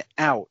has been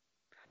out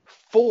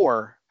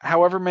for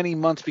however many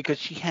months because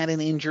she had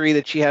an injury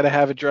that she had to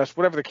have addressed,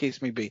 whatever the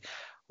case may be.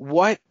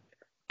 What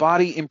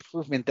body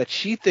improvement that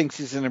she thinks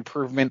is an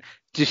improvement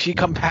does she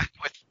come back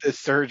with this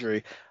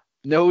surgery?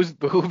 Nose,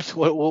 boobs,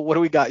 what do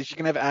we got? Is she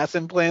going to have ass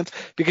implants?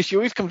 Because she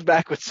always comes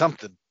back with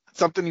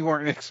something you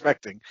weren't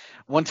expecting.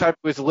 One time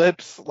it was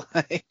lips.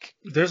 Like,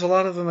 there's a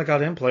lot of them that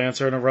got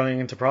implants and are running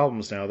into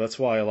problems now. That's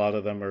why a lot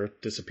of them are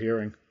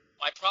disappearing.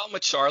 My problem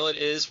with Charlotte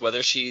is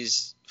whether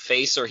she's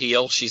face or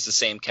heel, she's the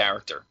same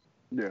character.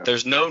 Yeah.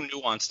 There's no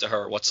nuance to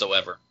her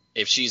whatsoever.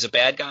 If she's a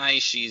bad guy,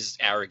 she's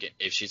arrogant.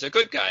 If she's a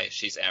good guy,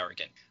 she's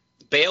arrogant.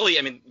 Bayley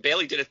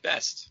did it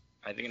best.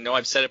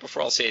 I've said it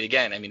before, I'll say it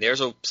again. I mean,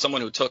 there's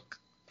someone who took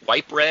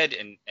white bread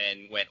and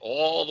went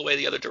all the way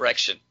the other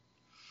direction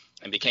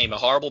and became a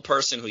horrible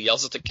person who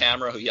yells at the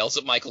camera, who yells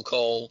at Michael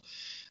Cole,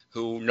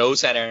 who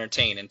knows how to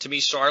entertain. And to me,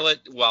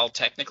 Charlotte, while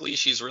technically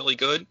she's really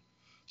good,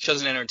 she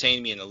doesn't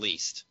entertain me in the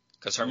least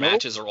because her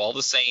matches are all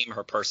the same.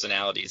 Her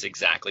personality is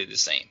exactly the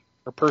same.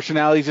 Her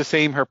personality's the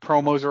same. Her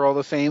promos are all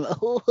the same.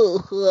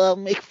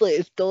 Make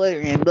Flair's daughter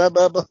and blah,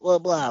 blah, blah, blah,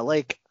 blah.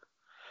 Like,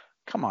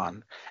 come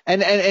on.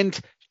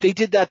 And they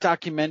did that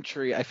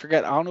documentary. I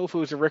forget. I don't know if it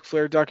was a Ric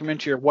Flair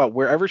documentary or what.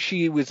 Wherever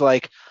she was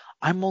like,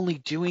 I'm only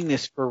doing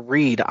this for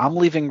Reed. I'm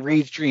living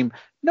Reed's dream.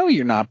 No,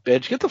 you're not,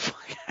 bitch. Get the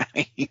fuck out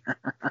of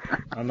here.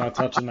 I'm not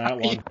touching that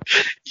one.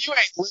 You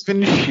ain't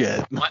living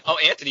shit. Oh,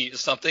 Anthony,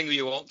 something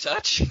you won't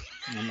touch?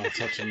 I'm not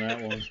touching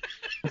that one.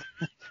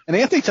 And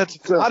Anthony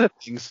touches a lot of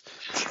things.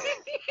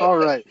 All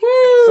right.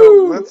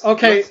 Woo! So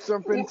let's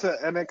jump into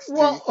NXT.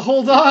 Well,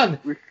 hold on.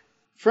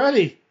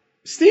 Freddie,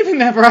 Steven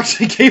never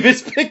actually gave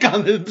his pick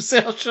on the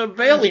Sasha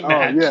Bayley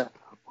match. Oh, yeah.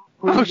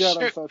 Who you got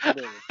shit. on Sasha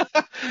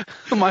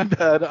Bayley? My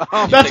bad.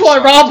 That's why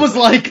Rob was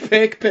like,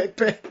 pick.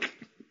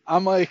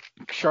 I'm like,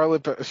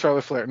 Charlotte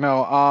Flair.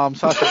 No,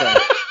 Sasha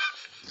Banks.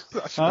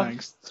 Sasha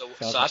Banks. So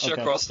Sasha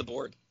across the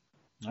board.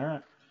 All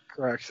right.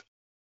 Correct.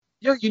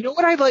 Yo, you know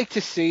what I'd like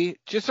to see?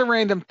 Just a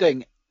random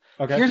thing.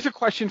 Okay. Here's a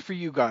question for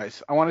you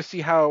guys. I want to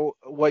see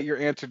what your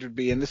answer would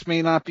be, and this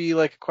may not be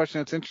like a question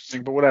that's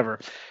interesting, but whatever.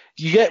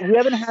 We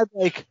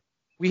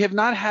have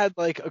not had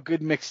like a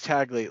good mixed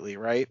tag lately,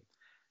 right?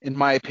 In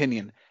my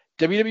opinion.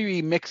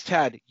 WWE mixed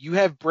tag, you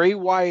have Bray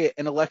Wyatt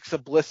and Alexa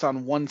Bliss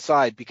on one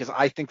side because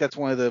I think that's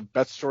one of the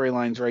best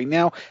storylines right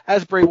now,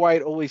 as Bray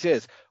Wyatt always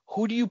is.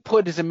 Who do you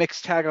put as a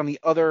mixed tag on the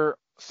other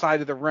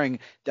side of the ring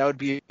that would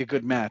be a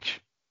good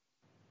match?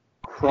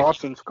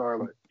 Cross and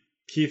Scarlett.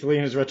 Keith Lee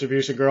and his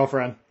Retribution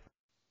girlfriend.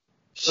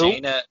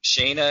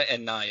 Shayna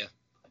and Nia.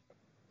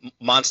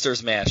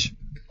 Monsters mash.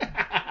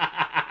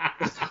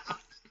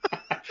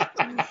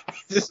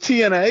 Is this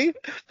TNA?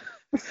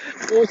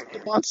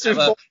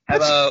 How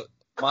about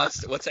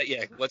Monster? What's that?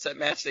 Yeah, what's that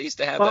match they used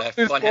to have?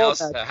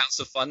 A House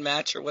of Fun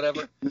match or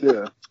whatever.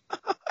 Yeah.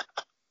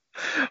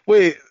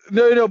 Wait,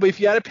 no. But if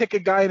you had to pick a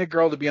guy and a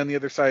girl to be on the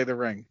other side of the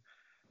ring,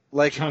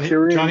 like Johnny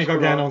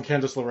Gargano and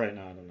Candice LeRae.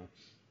 No, I don't know.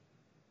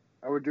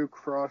 I would do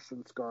Cross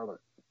and Scarlett.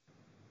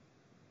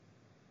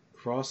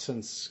 Cross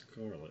and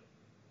Scarlett.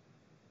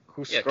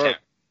 Who's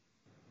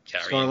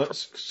Yeah, Scarlett?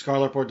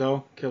 Scarlett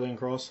Bordeaux, Killian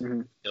Cross.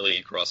 Mm-hmm.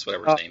 Killian Cross,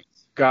 whatever his name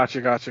is.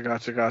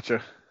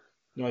 Gotcha.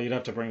 No, you'd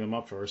have to bring them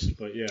up first,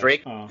 but yeah.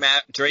 Drake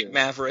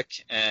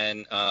Maverick,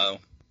 and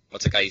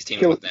what's the guy he's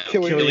teaming with now?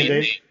 Killian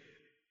Dane.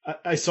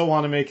 I so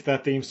want to make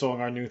that theme song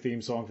our new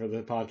theme song for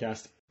the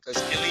podcast.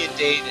 Because Killian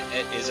Dane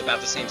is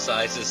about the same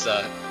size as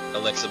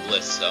Alexa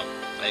Bliss, so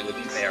it would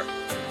be fair.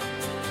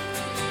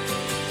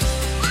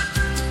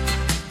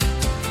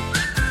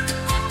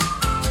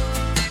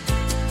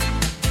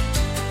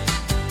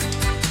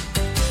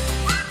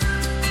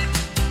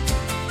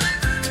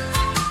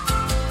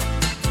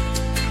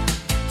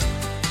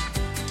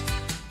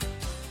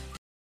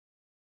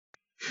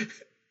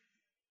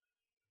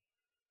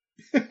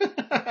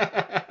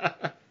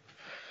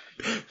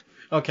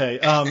 Okay,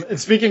 and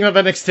speaking of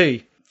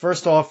NXT,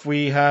 first off,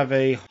 we have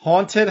a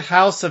Haunted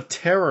House of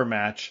Terror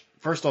match.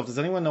 First off, does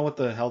anyone know what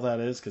the hell that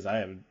is? Because I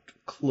have a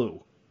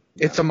clue.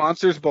 It's a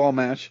Monsters Ball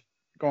match.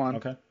 Go on.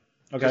 Okay.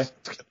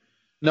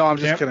 No, I'm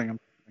just kidding.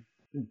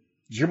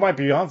 You might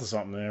be onto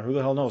something there. Who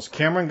the hell knows?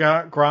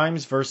 Cameron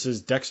Grimes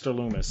versus Dexter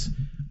Lumis.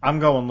 I'm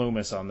going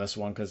Lumis on this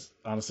one because,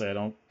 honestly, I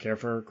don't care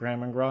for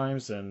Cameron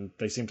Grimes, and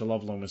they seem to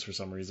love Lumis for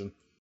some reason.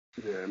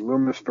 Yeah,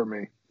 Lumis for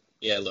me.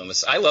 Yeah,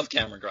 Loomis. I love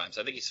Cameron Grimes.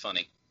 I think he's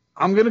funny.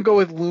 I'm going to go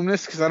with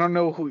Lumis because I don't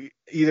know who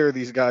either of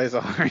these guys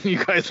are, and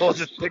you guys all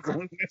just pick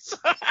Lumis.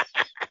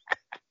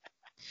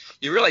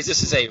 You realize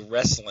this is a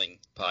wrestling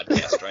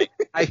podcast, right?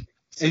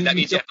 So that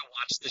means you have to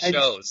watch the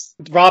shows.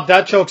 Rob,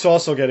 that joke's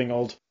also getting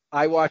old.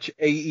 I watch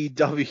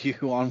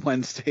AEW on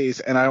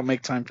Wednesdays, and I don't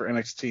make time for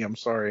NXT. I'm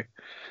sorry.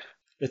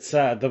 It's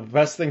sad. The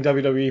best thing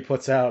WWE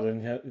puts out,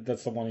 and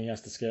that's the one he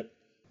has to skip.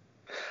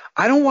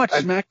 I don't watch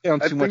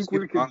SmackDown too much,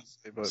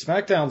 honestly. But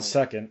SmackDown's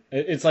second.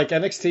 It's like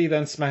NXT,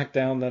 then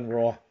SmackDown, then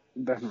Raw.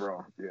 Then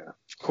Raw, yeah.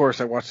 Of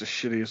course, I watch the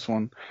shittiest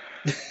one.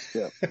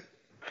 Yeah.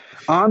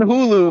 On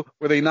Hulu,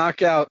 where they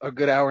knock out a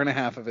good hour and a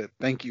half of it.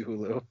 Thank you,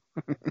 Hulu.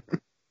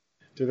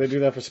 Do they do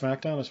that for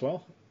SmackDown as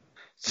well?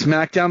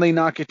 SmackDown, they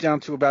knock it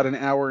down to about an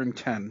hour and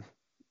 10.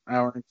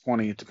 Hour and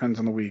 20. It depends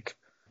on the week.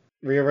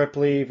 Rhea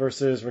Ripley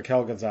versus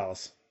Raquel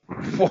Gonzalez.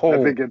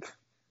 Whoa. I think it's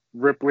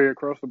Ripley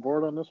across the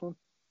board on this one.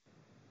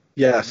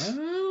 Yes. I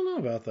don't know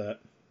about that.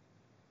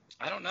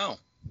 I don't know.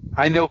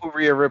 I know who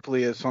Rhea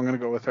Ripley is, so I'm going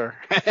to go with her.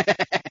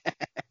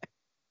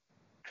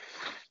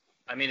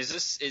 I mean, is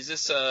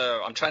this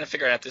I'm trying to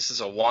figure out if this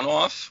is a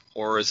one-off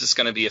or is this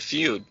going to be a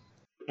feud?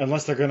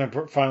 Unless they're going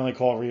to finally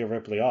call Rhea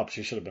Ripley up.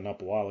 She should have been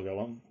up a while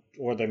ago.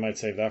 Or they might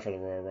save that for the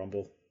Royal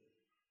Rumble.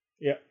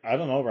 Yeah, I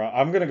don't know, Rob.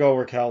 I'm going to go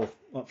Raquel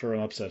for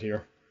an upset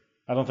here.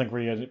 I don't think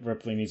Rhea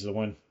Ripley needs to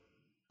win.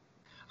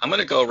 I'm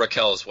going to go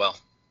Raquel as well.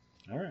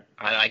 All right.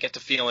 I get the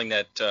feeling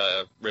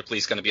that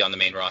Ripley's going to be on the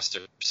main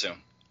roster soon.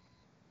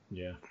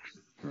 Yeah.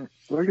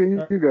 Look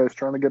at you guys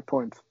trying to get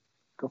points.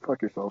 Go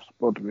fuck yourselves,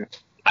 both of you.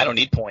 I don't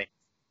need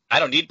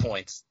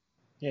points.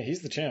 Yeah,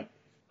 he's the champ.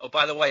 Oh,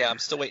 by the way, I'm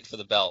still waiting for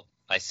the belt.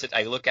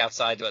 I look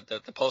outside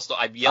the postal.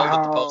 I yelled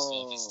at the post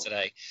office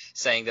today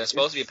saying there's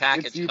supposed to be a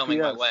package coming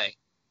my way.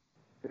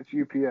 It's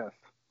UPS.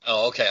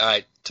 Oh, okay. All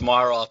right.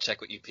 Tomorrow I'll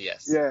check with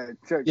UPS. Yeah,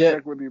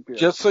 check with UPS.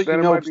 Just so then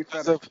you know, I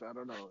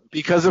don't know.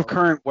 Because of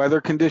current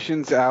weather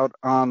conditions out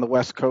on the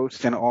West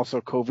Coast and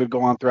also COVID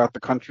going on throughout the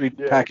country,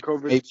 package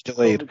may be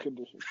delayed. COVID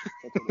conditions.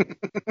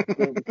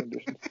 COVID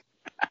conditions.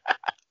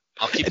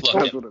 I'll keep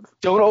looking.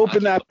 Don't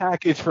open that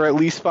package for at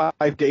least 5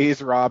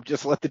 days, Rob.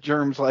 Just let the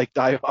germs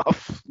die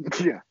off.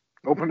 Yeah,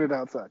 open it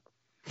outside.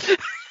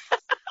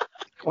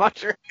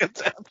 Watch your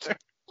hands after.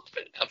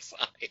 Open it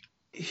outside.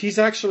 He's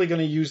actually going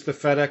to use the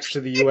FedEx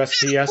to the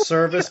USPS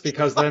service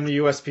because then the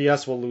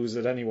USPS will lose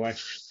it anyway.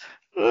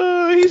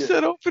 He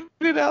said open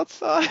it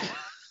outside.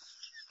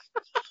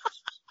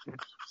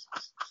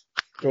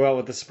 Go out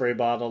with the spray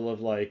bottle of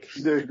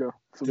there you go.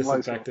 Some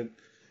disinfectant.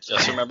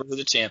 Just remember who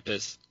the champ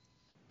is.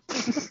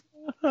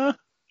 All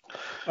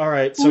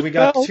right, so we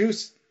got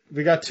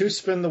two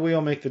spin the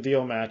wheel, make the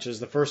deal matches.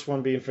 The first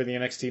one being for the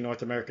NXT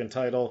North American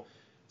title,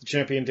 the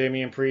champion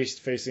Damian Priest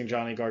facing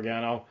Johnny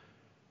Gargano.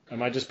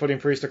 Am I just putting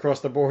Priest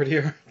across the board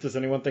here? Does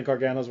anyone think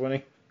Gargano's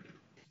winning?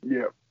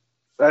 Yeah.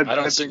 I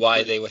don't see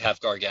why they would have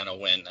Gargano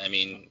win. I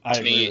mean,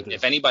 to me,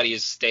 if anybody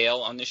is stale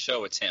on this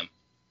show, it's him.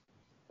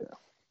 Yeah.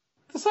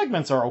 The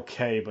segments are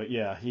okay, but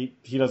yeah,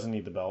 he doesn't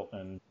need the belt.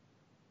 And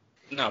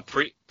no,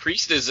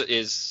 Priest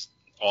is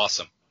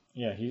awesome.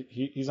 Yeah,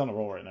 he's on a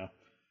roll right now.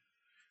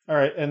 All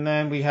right, and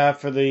then we have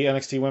for the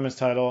NXT Women's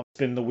title,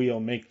 spin the wheel,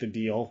 make the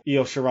deal.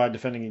 Io Shirai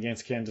defending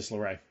against Candice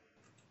LeRae.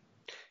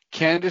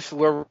 Candice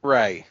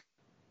LeRae.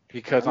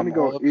 Because I'm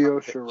going to go Io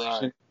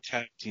Shirai.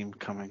 Tag team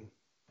coming.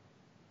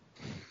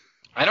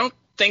 I don't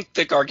think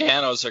the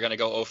Garganos are going to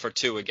go 0 for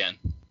 2 again.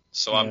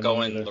 So I'm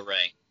going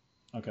LeRae.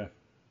 Okay.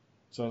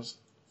 So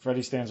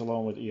Freddie stands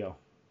alone with Io.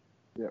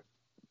 Yep.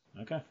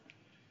 Okay.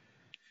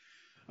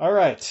 All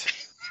right.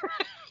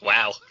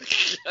 Wow.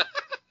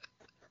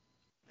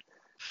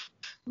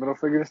 Middle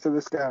fingers to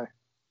this guy.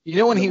 You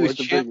know when he was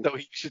champ, though,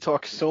 he used to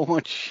talk so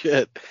much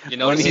shit. You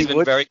notice he's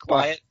been very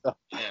quiet?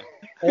 Yeah.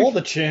 All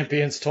the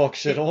champions talk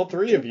shit, all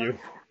three of you.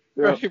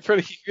 Yeah.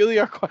 Freddie, you really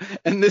are.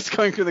 And this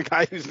coming from the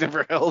guy who's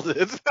never held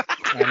it.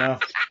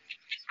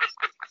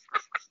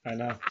 I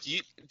know. Do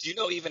you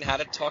know even how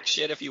to talk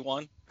shit if you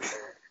won?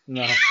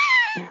 No.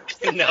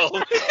 No.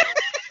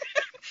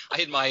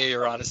 I admire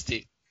your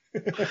honesty.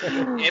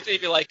 Anthony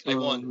be like, I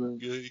won.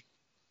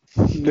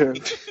 Yeah.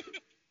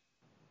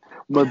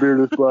 My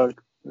beard is black.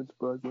 It's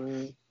black,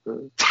 man.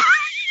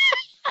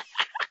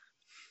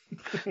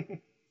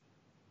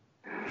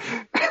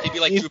 He'd be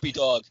like Droopy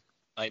Dog.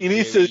 I'm He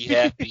needs very to-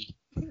 happy.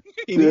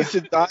 He needs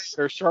to dye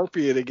or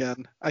Sharpie it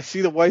again. I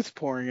see the whites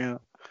pouring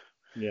out.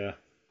 Yeah,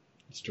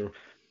 it's true.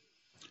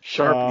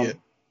 Sharpie it.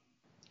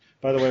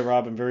 By the way,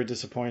 Rob, I'm very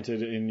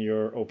disappointed in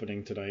your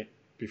opening tonight.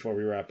 Before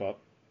we wrap up,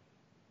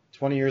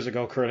 20 years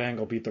ago, Kurt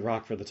Angle beat The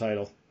Rock for the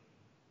title.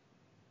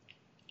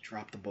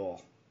 Dropped the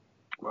ball.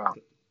 Wow.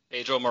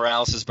 Pedro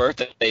Morales'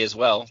 birthday as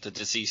well, the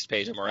deceased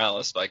Pedro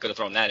Morales, but I could have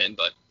thrown that in,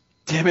 but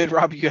Damn it,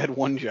 Rob, you had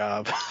one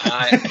job.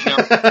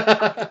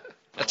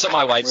 That's what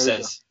my wife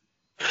says.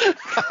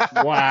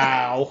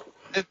 Wow.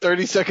 And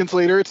 30 seconds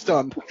later, it's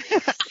done.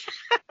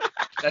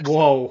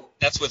 Whoa.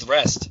 That's with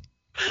rest.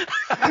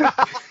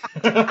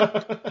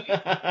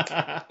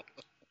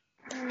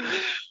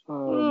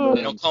 Oh,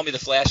 They don't call me the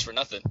Flash for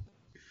nothing.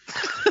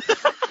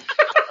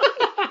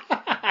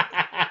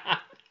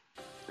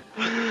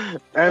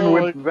 and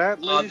with that,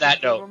 On ladies that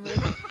and note.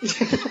 gentlemen,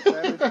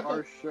 that is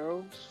our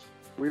show.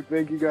 We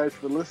thank you guys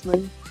for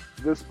listening.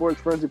 This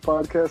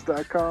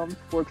SportsFrenzyPodcast.com,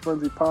 Sports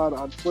Frenzy Pod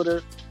on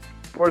Twitter,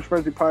 Sports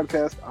Frenzy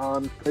Podcast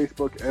on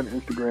Facebook and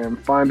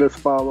Instagram. Find us,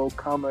 follow,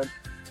 comment,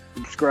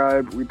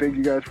 subscribe. We thank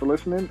you guys for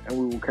listening, and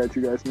we will catch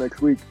you guys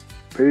next week.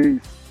 Peace.